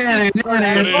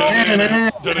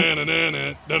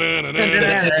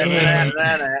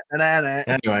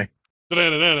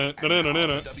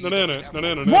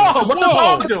 Whoa, what the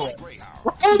dog doing?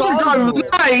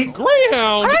 Greyhound!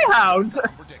 Greyhound!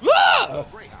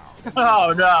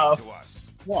 Oh, no.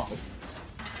 Whoa.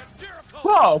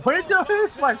 Whoa, what are you doing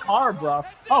to my car, bro?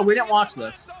 Oh, we didn't watch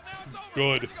this.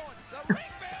 Good.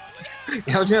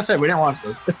 I was gonna say, we didn't watch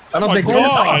this. I don't think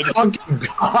God.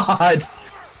 God.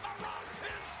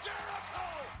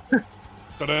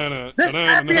 This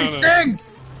champion stings!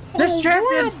 This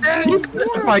champion stings!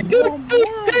 My dick.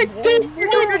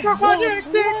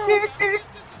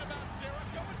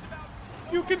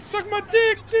 You can suck my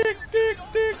dick.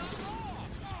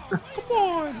 Come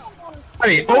on.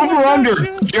 Hey, over under.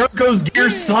 Jericho's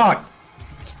gears suck.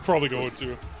 It's probably going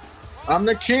to. I'm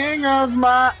the king of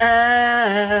my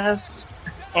ass.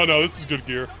 Oh no, this is good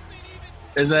gear.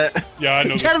 Is it? Yeah, I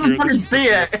know You this can't gear. even fucking This is see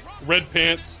good it. gear. Red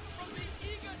pants.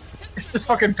 It's just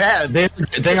fucking pants.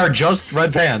 They are just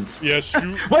red pants. Yeah,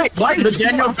 shoot. Wait, what? The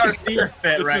Daniel Garcia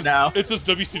fit right now. It's just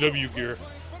WCW gear.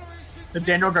 The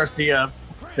Daniel Garcia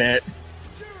fit.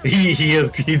 He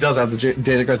does have the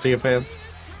Daniel Garcia pants.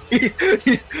 He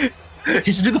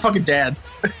should do the fucking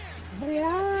dance.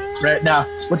 Right now,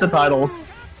 with the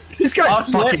titles. This guy's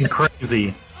fucking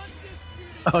crazy.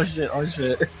 Oh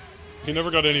shit. He never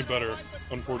got any better,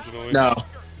 unfortunately. No.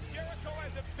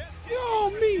 Yo,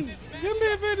 me, you're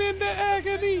living in the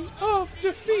agony of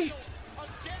defeat.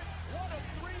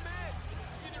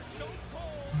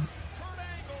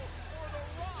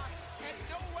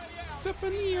 Step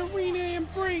in the arena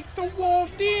and break the wall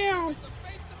down.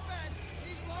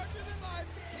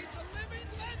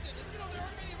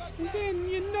 And then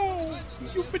you know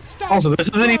you've been stopped. Also, this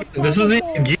isn't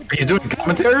even gear. He's doing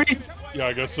commentary. Yeah,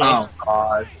 I guess so. Oh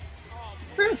god.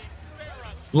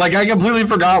 Like, I completely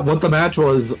forgot what the match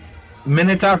was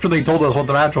minutes after they told us what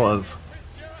the match was.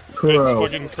 It's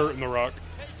fucking Kurt and The Rock.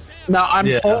 Now, I'm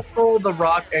hopeful The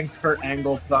Rock and Kurt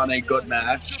Angle put on a good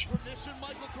match.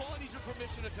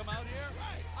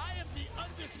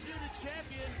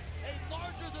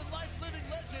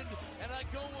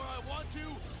 where I want to,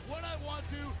 when I want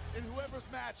to, in whoever's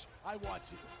match I want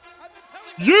to. I've been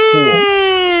telling Yeah!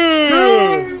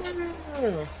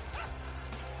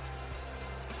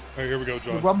 All right, here we go, The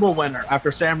John. Rumble winner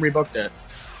after Sam rebooked it.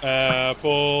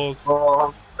 Apples.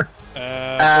 Apples.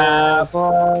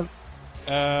 Apples.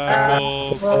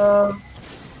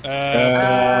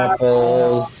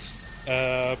 Apples. Apples.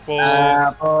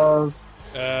 Apples.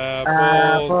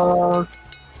 Apples.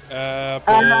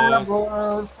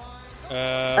 Apples.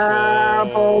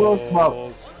 Apples.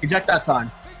 Whoa. Eject that sign.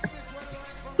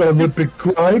 I'm a big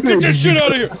crybaby. Get this shit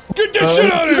out of here! Get this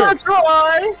shit out of here!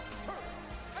 Cry.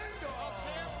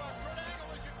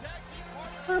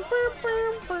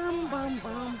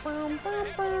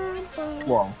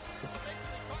 Whoa.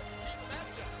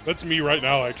 That's me right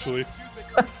now, actually.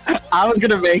 I was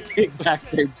gonna make it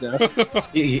backstage joke.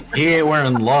 He ain't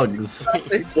wearing lugs.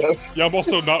 Yeah, I'm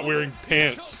also not wearing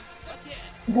pants.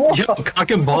 Whoa. Yo,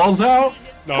 cock and balls out?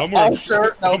 No, I'm wearing All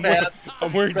shirt, no pants.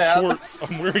 I'm wearing Sam. shorts.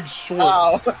 I'm wearing shorts.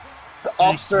 Oh.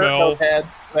 All You shirt, smell. no pants,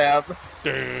 Sam.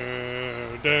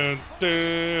 Dun, dun,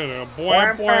 dun,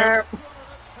 boing, boing.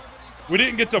 We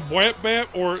didn't get to Bwamp Bamp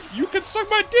or you can suck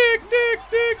my dick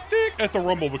at the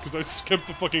Rumble because I skipped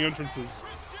the fucking entrances.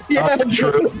 Yeah,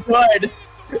 true. Good.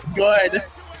 Good.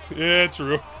 Yeah,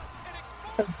 true.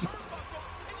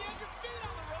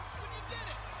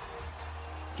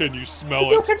 Can you smell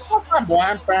You it? can suck my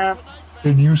Bwamp Bamp.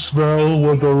 Can you smell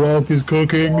what The Rock is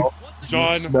cooking?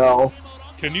 John, Smell.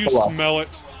 can you Hello. smell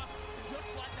it?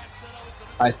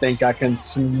 I think I can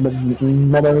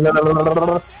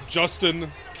smell.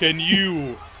 Justin, can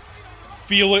you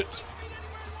feel it?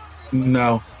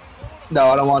 No. No,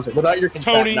 I don't want to. Without your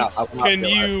consent, Tony, no, I will not can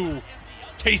feel it. you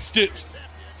taste it?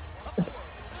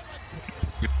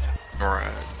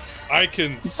 Alright. I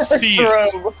can see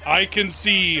it. True. I can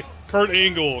see Kurt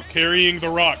Angle carrying The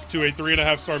Rock to a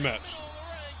 3.5-star match.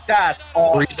 That's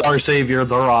awesome. 3-star savior,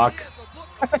 The Rock.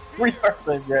 3-star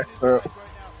savior. True.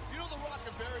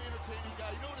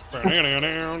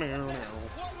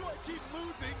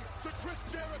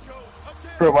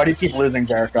 True. Why do you keep losing,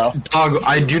 Jericho? Dog,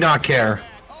 I do not care.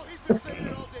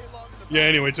 Yeah,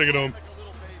 anyway, take it home.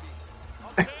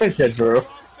 Yeah, Drew.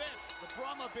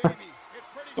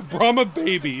 The Brahma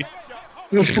baby.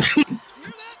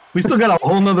 We still got a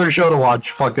whole nother show to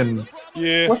watch. Fucking.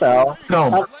 Yeah. What the hell?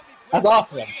 No. That's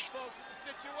awesome.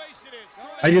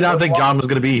 I did not think John was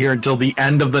going to be here until the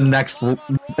end of the next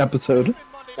episode.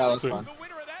 That was fun.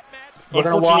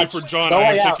 Unfortunately watch for John, No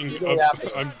I Way am Out. taking No Way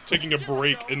Out. I'm taking a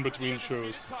break in between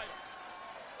shows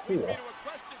Cool.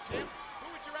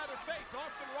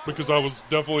 because I was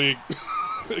definitely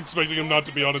expecting him not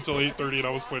to be on until 8:30, and I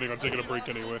was planning on taking a break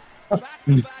anyway.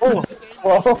 Oh,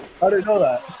 well, I didn't know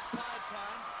that.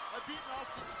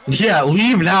 Yeah,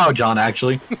 leave now, John,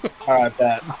 actually. Alright,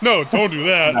 bet. No, don't do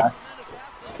that.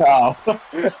 Oh.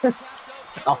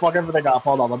 I'll fuck everything up.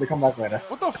 Hold on, let me come back later.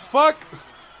 What the fuck?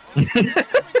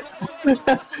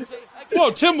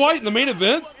 Whoa, Tim White in the main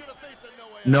event?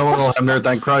 No one will have Nerd,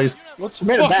 thank Christ. Let's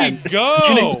Main fucking event.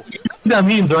 go! That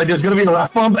means, right? There's going to be a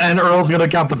ref bump, and Earl's going to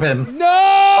count the pin. No!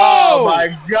 Oh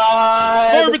my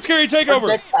god! Corbin Scary takeover!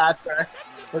 Dick Patrick.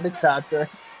 For Dick Patrick.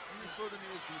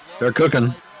 They're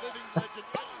cooking.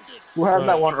 Who has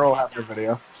that one Earl Hebner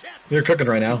video? They're cooking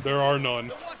right now. There are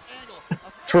none.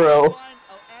 True.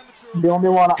 The only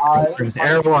one I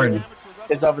Airborne.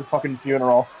 is of his fucking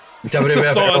funeral. WWF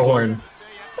That's awesome. Airborne.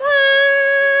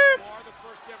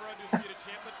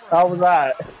 How was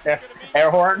that?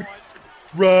 Air horn?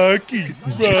 Rocky!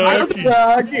 Rocky!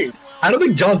 Rocky! I don't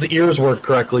think John's ears work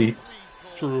correctly.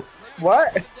 True.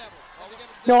 What?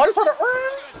 No, I just heard a.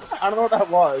 I don't know what that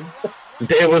was.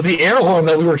 It was the air horn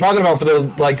that we were talking about for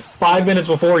the 5 minutes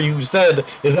before you said,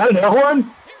 is that an air horn?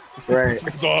 Great.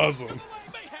 It's awesome.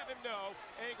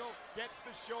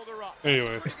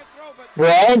 Anyway.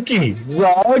 Rocky!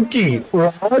 Rocky!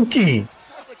 Rocky!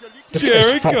 This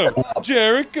guy's Jericho! fucking up.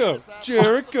 Jericho!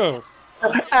 Jericho!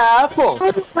 Apples!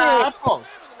 Apples!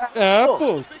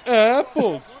 Apples!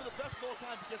 Apples!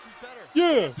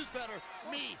 Yeah!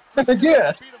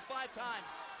 Yeah!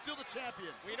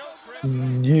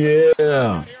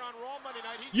 Yeah.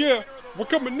 Yeah! We're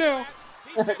coming now!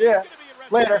 Yeah.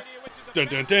 Later. Dun,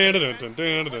 dun, dun, dun, dun, dun,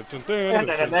 dun, dun, dun, dun, dun,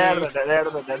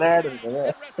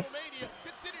 dun.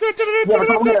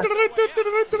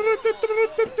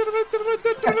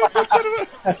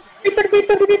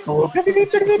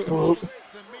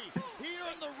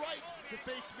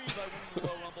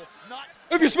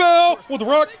 If you smell what The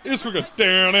Rock is cooking.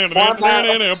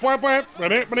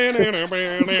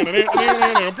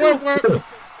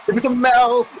 If it's a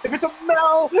Mel, if it's a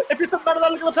Mel, if it's a Mel,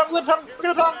 look at the tongue, look at the tongue, look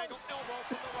at the tongue.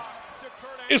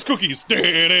 is cookies.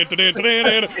 Yeah!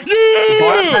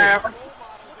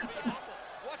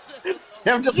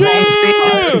 I'm just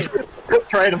Yeah!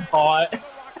 train of thought.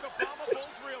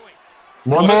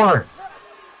 One more.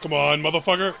 Come on,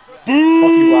 motherfucker.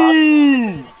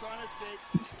 Boo!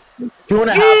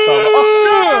 2.5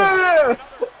 Yeah!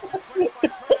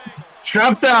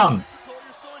 Straps down.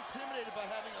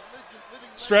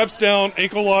 Straps down,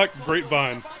 ankle lock,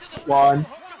 grapevine. 1,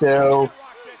 2.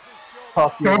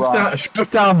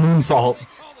 Straps down,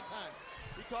 moonsault.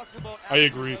 I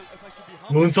agree.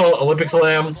 Moonsault, Olympic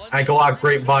slam, ankle lock,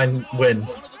 grapevine, win.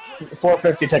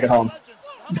 450, take it home.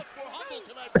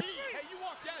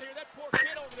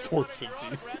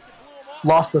 450.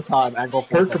 Lost the time, angle.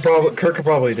 Kirk could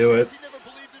probably do it.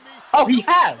 Oh, he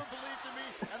has.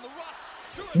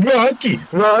 Rocky.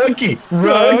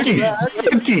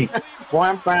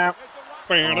 Wham, bam.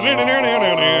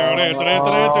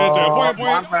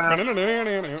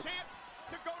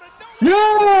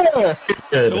 Yeah!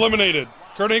 Eliminated.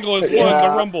 Kurt Angle has won the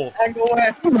Rumble. Angle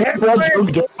win. That's that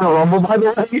joke during the Rumble, by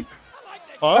the way.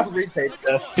 Huh? Retake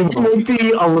this. Did we make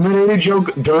the eliminated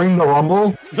joke during the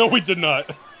Rumble? No, we did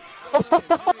not.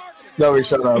 No, we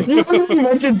should have. You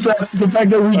mentioned the fact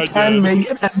that we can make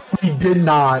it, and we did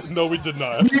not. No, we did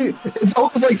not. It's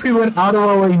almost like we went out of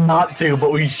our way not to,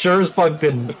 but we sure as fuck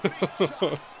didn't.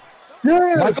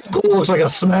 Yeah. Michael Cole looks like a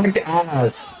smacked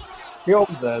ass. He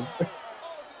always does. Come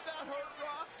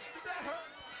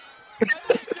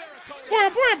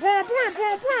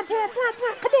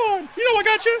on, you know I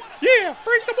got you. Yeah,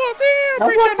 break the walls down,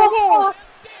 break down the walls.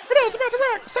 You know it's about to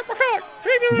rock. Suck my cock.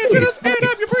 Baby, just add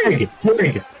up your breeze.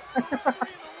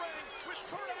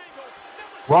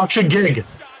 Rock should gig.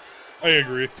 I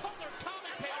agree.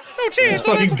 No chance.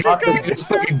 Just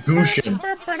fucking gooshin'.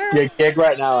 Yeah, gig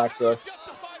right now, actually.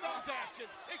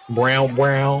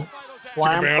 Brown.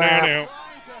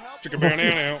 Chicken brown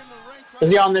now.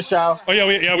 Is he on this show? Oh yeah,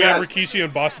 we have Rikishi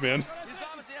and Boss Man.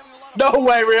 No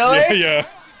way, really? Yeah.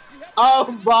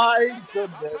 Oh my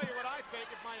goodness.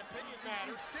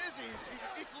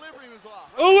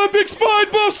 Olympic Spine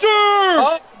Buster!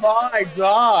 Oh my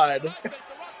god.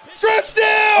 Straps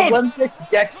down! Olympic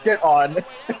get shit on.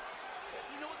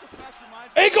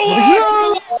 Ankle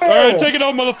lock! Alright, take it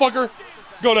out, motherfucker.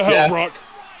 Go to hell, Rock.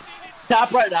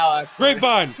 Tap right now, actually.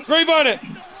 Grapevine it!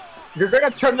 You're gonna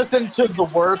turn this into the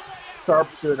worst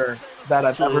sharpshooter that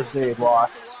I've ever seen. Watch.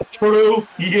 True,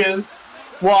 he is.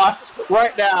 Watch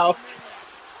right now.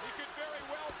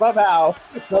 Somehow,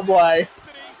 some way.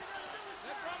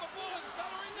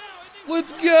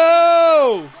 Let's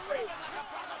go!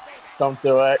 Don't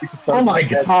do it. Oh my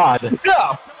god.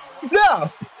 No!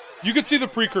 No! You can see the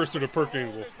precursor to Perk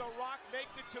Angle.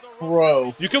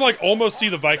 Bro. You can like almost see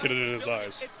the Vicodin in his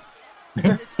eyes.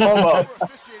 Almost.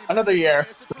 Another year.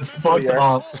 It's fucked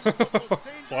up.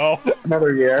 Wow.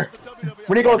 Another year.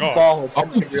 When you go with the ball. Oh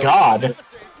my god.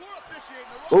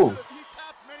 Ooh.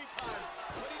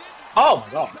 Oh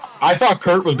my god. I thought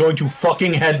Kurt was going to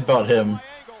fucking headbutt him.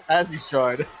 As he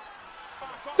should.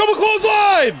 Double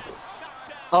clothesline!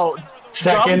 Oh,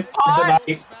 second of the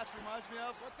night.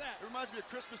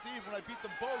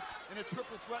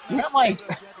 You got like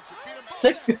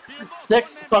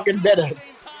six fucking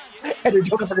minutes. And you're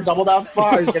doing it for a double down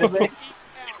spot? Are you kidding me?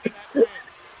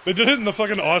 They did it in the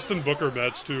fucking Austin Booker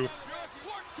match, too.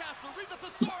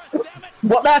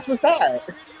 What match was that?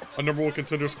 A number one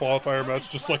contenders qualifier match,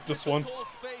 just like this one.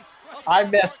 I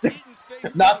missed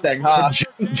nothing, huh?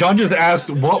 John just asked,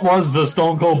 what was the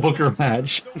Stone Cold Booker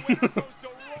match?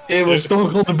 It was Stone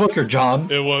Cold and Booker,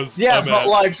 John. It was. Yeah, but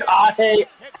like, I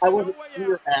wasn't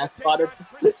here, ass. I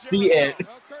didn't see it.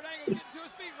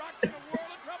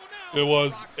 It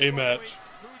was a match.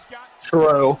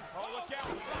 True.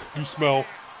 You smell.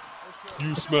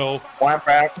 You smell. Wham,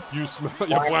 bam. You smell.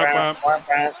 Yeah, wham, bam. Wham,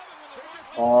 bam.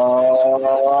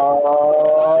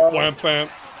 Wham, bam.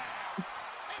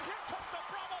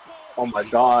 Oh my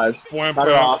god. Wham, Cut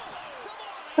it bam. off.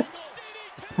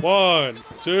 1,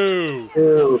 2.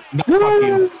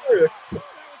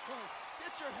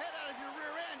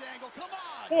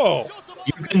 Whoa.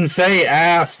 You can say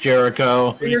ass,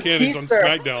 Jericho. You can't, he's on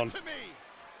SmackDown.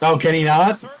 Oh, can he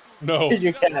not? No.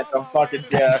 You can't. I'm fucking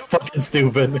That's fucking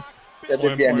stupid.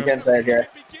 You can't say it here.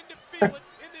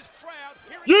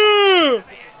 Yeah!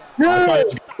 I thought it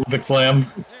was Olympic Slam.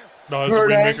 No, it's a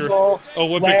Rainmaker.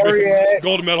 Olympic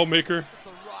gold medal maker.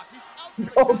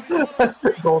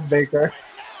 Gold maker.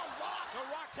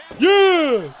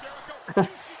 Yeah!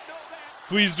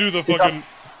 Please do the fucking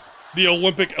the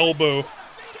Olympic elbow.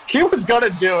 He was gonna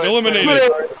do it.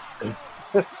 Eliminated.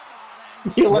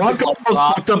 Rock almost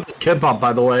fucked up his kip up,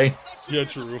 by the way. Yeah,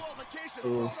 true.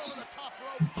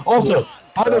 Also,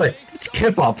 By the way, it's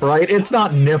kip up, right? It's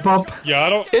not nip up. Yeah, I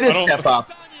don't. It is I don't, step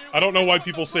up. I don't know why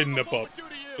people say nip up.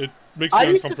 It makes I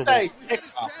me used to uncomfortable. say kick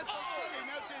up.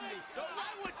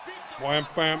 Wham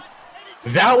bam.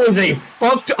 That was a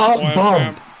fucked up Wham,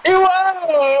 bump.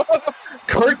 Whoa!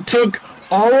 Kurt took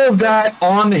all of that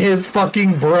on his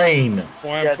fucking brain.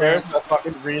 Wham, Yeah, bam. there's a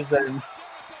fucking reason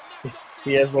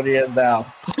he is what he is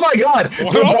now. Oh my god!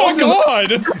 Oh my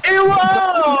god!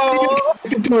 Whoa!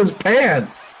 Into his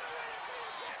pants.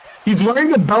 He's wearing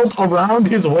the belt around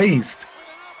his waist.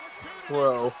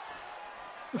 Whoa.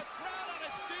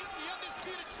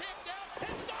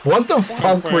 What the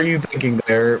fuck were you thinking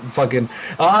there? Fucking.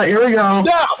 Here we go.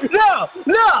 No! No!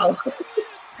 No!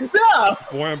 No!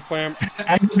 Wham bam.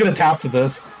 I'm just gonna tap to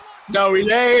this. No,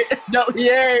 he ain't. No, he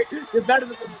ain't. You're better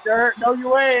than this shirt. No,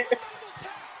 you ain't.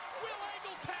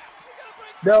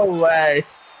 No way.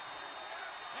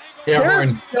 Yeah,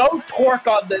 There's Warren. no torque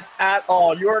on this at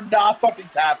all. You're not fucking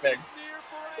tapping.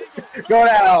 Go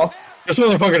to hell. This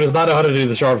motherfucker does not know how to do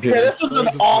the sharpshooter. Yeah, this is an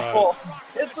awful.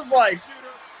 This is like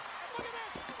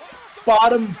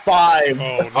bottom 5.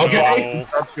 Oh Okay.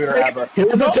 Sharpshooter ever.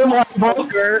 Here's the Tim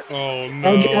Hardball. Oh no.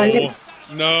 Okay.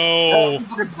 No. I'm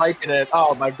fucking liking it.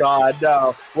 Oh my god,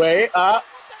 no. Wait, I'm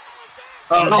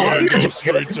gonna go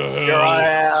straight to Here I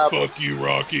hell. am. Fuck you,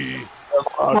 Rocky.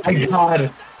 Oh my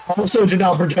god. Also did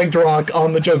not protect Rock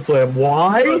on the choke slam.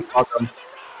 Why?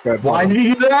 Good Why did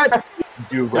he do that?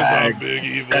 Do Cause I'm rag. big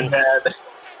evil. Redhead.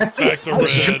 Back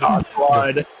the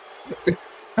red.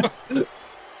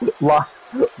 Blood.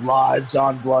 Live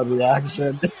John Blood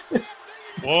reaction.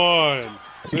 1,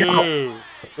 2,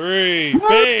 3.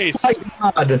 Base. Oh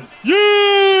my god.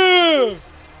 Yeah.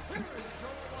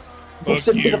 This Fuck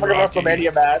should be you, the fucking Rocky.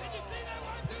 WrestleMania match.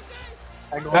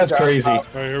 That's crazy. All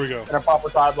right, here we go. And a pop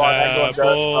with time block.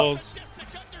 Apples.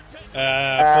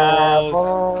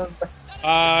 Apples.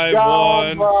 I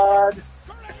John won. Blood.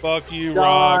 Fuck you,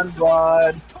 John Rock.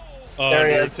 Blood. There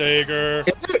he is. Undertaker.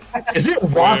 Is it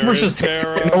Rock Where versus is Taker?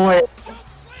 Sarah? No way.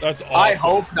 That's awesome. I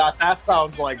hope not. That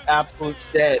sounds like absolute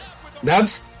shit.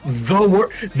 That's the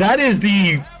word. That is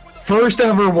the first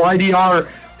ever YDR.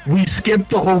 We skipped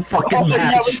the whole fucking Oh, yeah,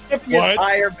 match. we skipped the What?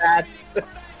 entire match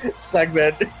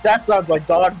segment. That sounds like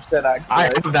dog shit, actually. I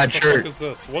have that What the fuck shirt. is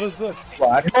this? What is this?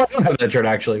 Black. I don't have that shirt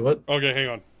actually. What? Okay, hang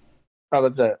on. Oh,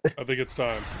 that's it. I think it's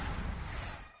time.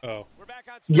 Oh.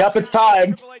 Yep, it's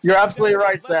time. You're absolutely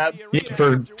right, Sam. Yeah,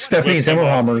 for Stephanie Webcam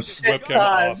Zimmerhammer's. Webcam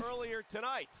time. off. Earlier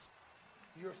tonight.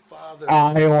 Your father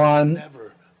I won.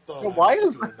 never thought Yo, I why was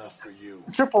is- good enough for you.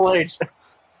 Triple H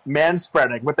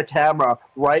manspreading with the camera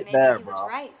right Maybe there, he was bro.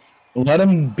 right. Let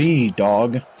him be,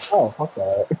 dog. Oh, fuck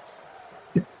that.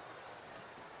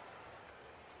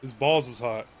 His balls is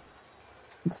hot.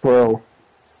 It's true.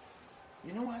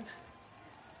 You know what?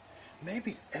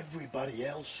 Maybe everybody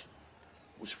else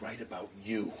was right about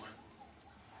you.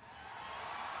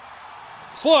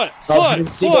 Slut! Oh, Slut! you can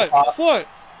see Slut! the pop. Slut!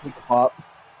 Sneak a pop.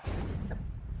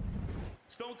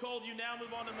 Stone Cold, you now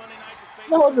move on to Monday night to face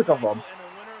No, where's it come from? and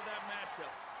the winner of that matchup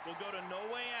will go to No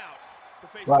Way Out to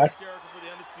face Right. Chris Jericho for the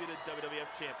undisputed WWF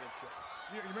Championship.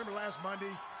 You remember last Monday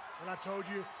when I told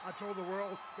the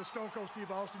world that Stone Cold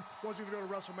Steve Austin wasn't going to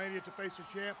go to WrestleMania to face the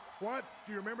champ? What?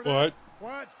 Do you remember that?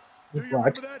 What? Do you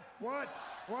What? remember that? What?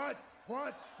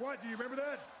 Do you remember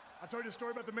that? I told you a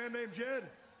story about the man named Jed.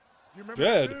 Do you remember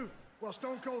Jed? that too? Well,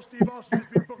 Stone Cold Steve Austin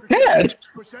just beat Booker Jed? T,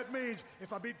 which that means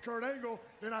if I beat Kurt Angle,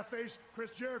 then I face Chris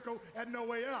Jericho at No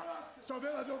Way Out. So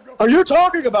then I don't go. Are you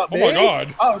talking about Oh me? my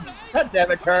god. Oh, god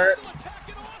damn it, Kurt.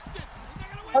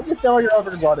 How'd you feel you're over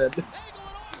and running?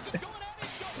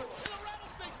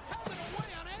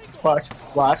 Watch.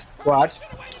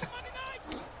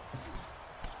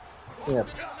 Yeah.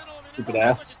 Stupid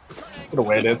ass. Could have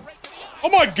waited. Oh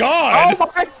my god!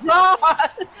 Oh my god!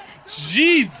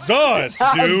 Jesus,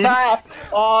 That dude! was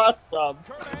awesome.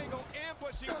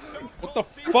 What the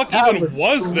fuck That even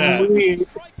was that? sweet.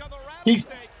 He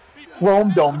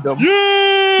Rome domed him.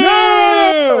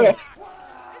 Yeah!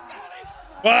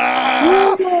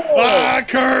 Ah! Ah,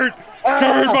 Kurt!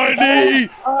 Kurt, my knee!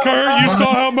 Kurt, you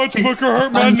saw how much Booker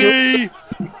hurt my knee!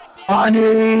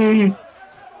 Honey!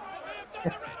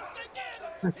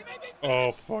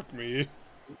 Oh, fuck me.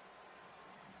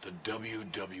 The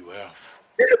WWF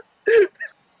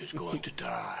is going to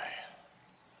die.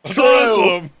 That's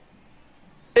awesome!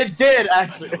 It did,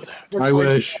 actually. I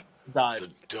wish. Died. The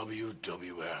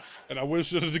WWF. And I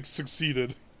wish it had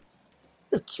succeeded.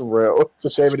 It's real. It's a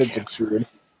shame it didn't succeed.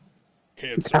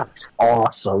 Cancer. That's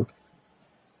awesome.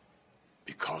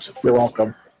 Because of You're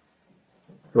welcome.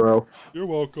 Bro. You're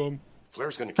welcome.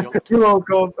 Flair's going to kill it. You're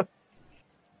welcome.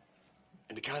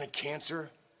 And the kind of cancer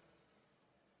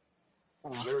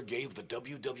Flair gave the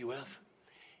WWF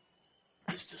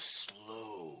is the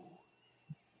slow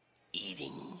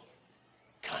eating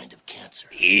kind of cancer.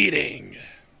 Eating.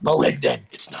 Malignant.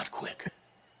 It's not quick.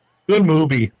 Good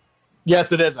movie.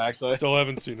 Yes, it is actually. Still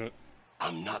haven't seen it.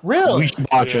 I'm not Really? We should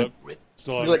watch it.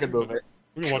 Still It's haven't like a seen movie. it.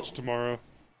 We can watch it tomorrow.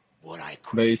 What I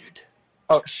created.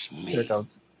 Oh, here it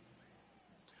comes.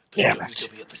 The Damn it.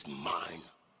 WWF is mine.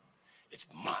 It's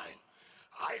mine.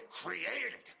 I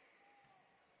created it.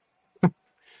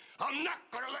 I'm not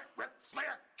gonna let Ric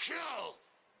Flair kill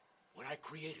what I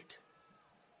created.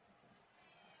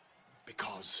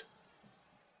 Because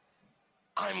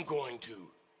I'm going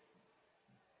to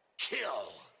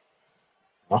kill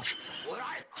what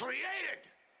I created.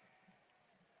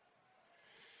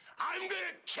 I'm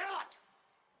gonna kill it.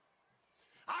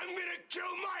 I'm gonna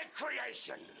kill my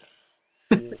creation.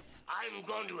 I'm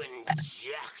going to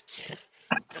inject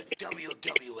the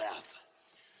WWF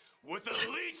with a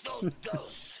lethal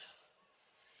dose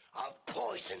of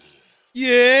poison.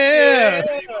 Yeah!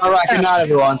 All right, good night,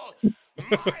 everyone.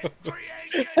 We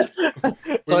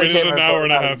waited an hour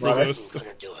and a half for this.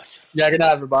 Yeah, good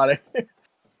night, everybody.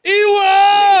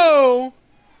 EWO!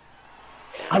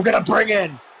 I'm gonna bring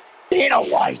in Dana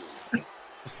White.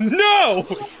 No!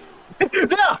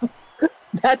 No!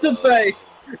 That's insane.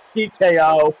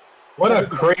 TKO. What a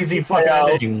crazy fucking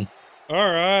ending. All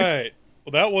right.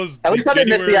 Well, that was At least I didn't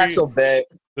miss the actual bit.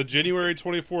 The January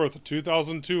 24th,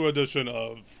 2002 edition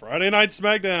of Friday Night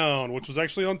SmackDown, which was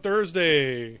actually on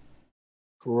Thursday.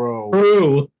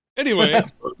 True. Anyway,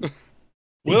 that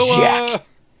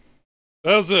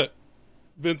was it.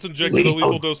 Vince injected a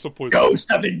lethal dose of poison.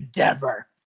 Ghost of Endeavor.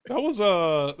 That was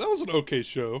an okay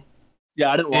show.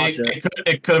 Yeah, I didn't watch it.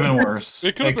 It could have been worse.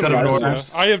 It could have been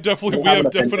worse. Yeah. We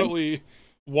have definitely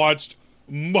watched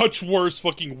much worse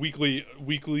fucking weekly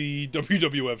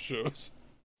WWF shows.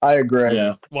 I agree.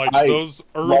 Yeah. Like those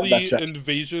early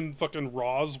Invasion fucking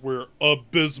Raws were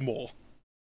abysmal.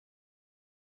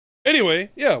 Anyway,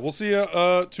 yeah, we'll see you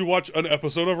to watch an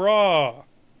episode of Raw.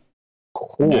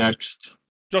 Cool. Next.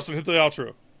 Justin, hit the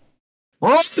outro.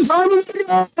 What's the time to go?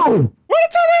 What time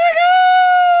to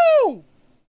go?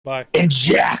 Bye.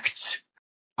 Inject.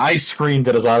 I screamed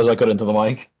it as loud as I could into the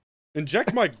mic.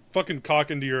 Inject my fucking cock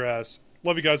into your ass.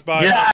 Love you guys. Bye. Yeah.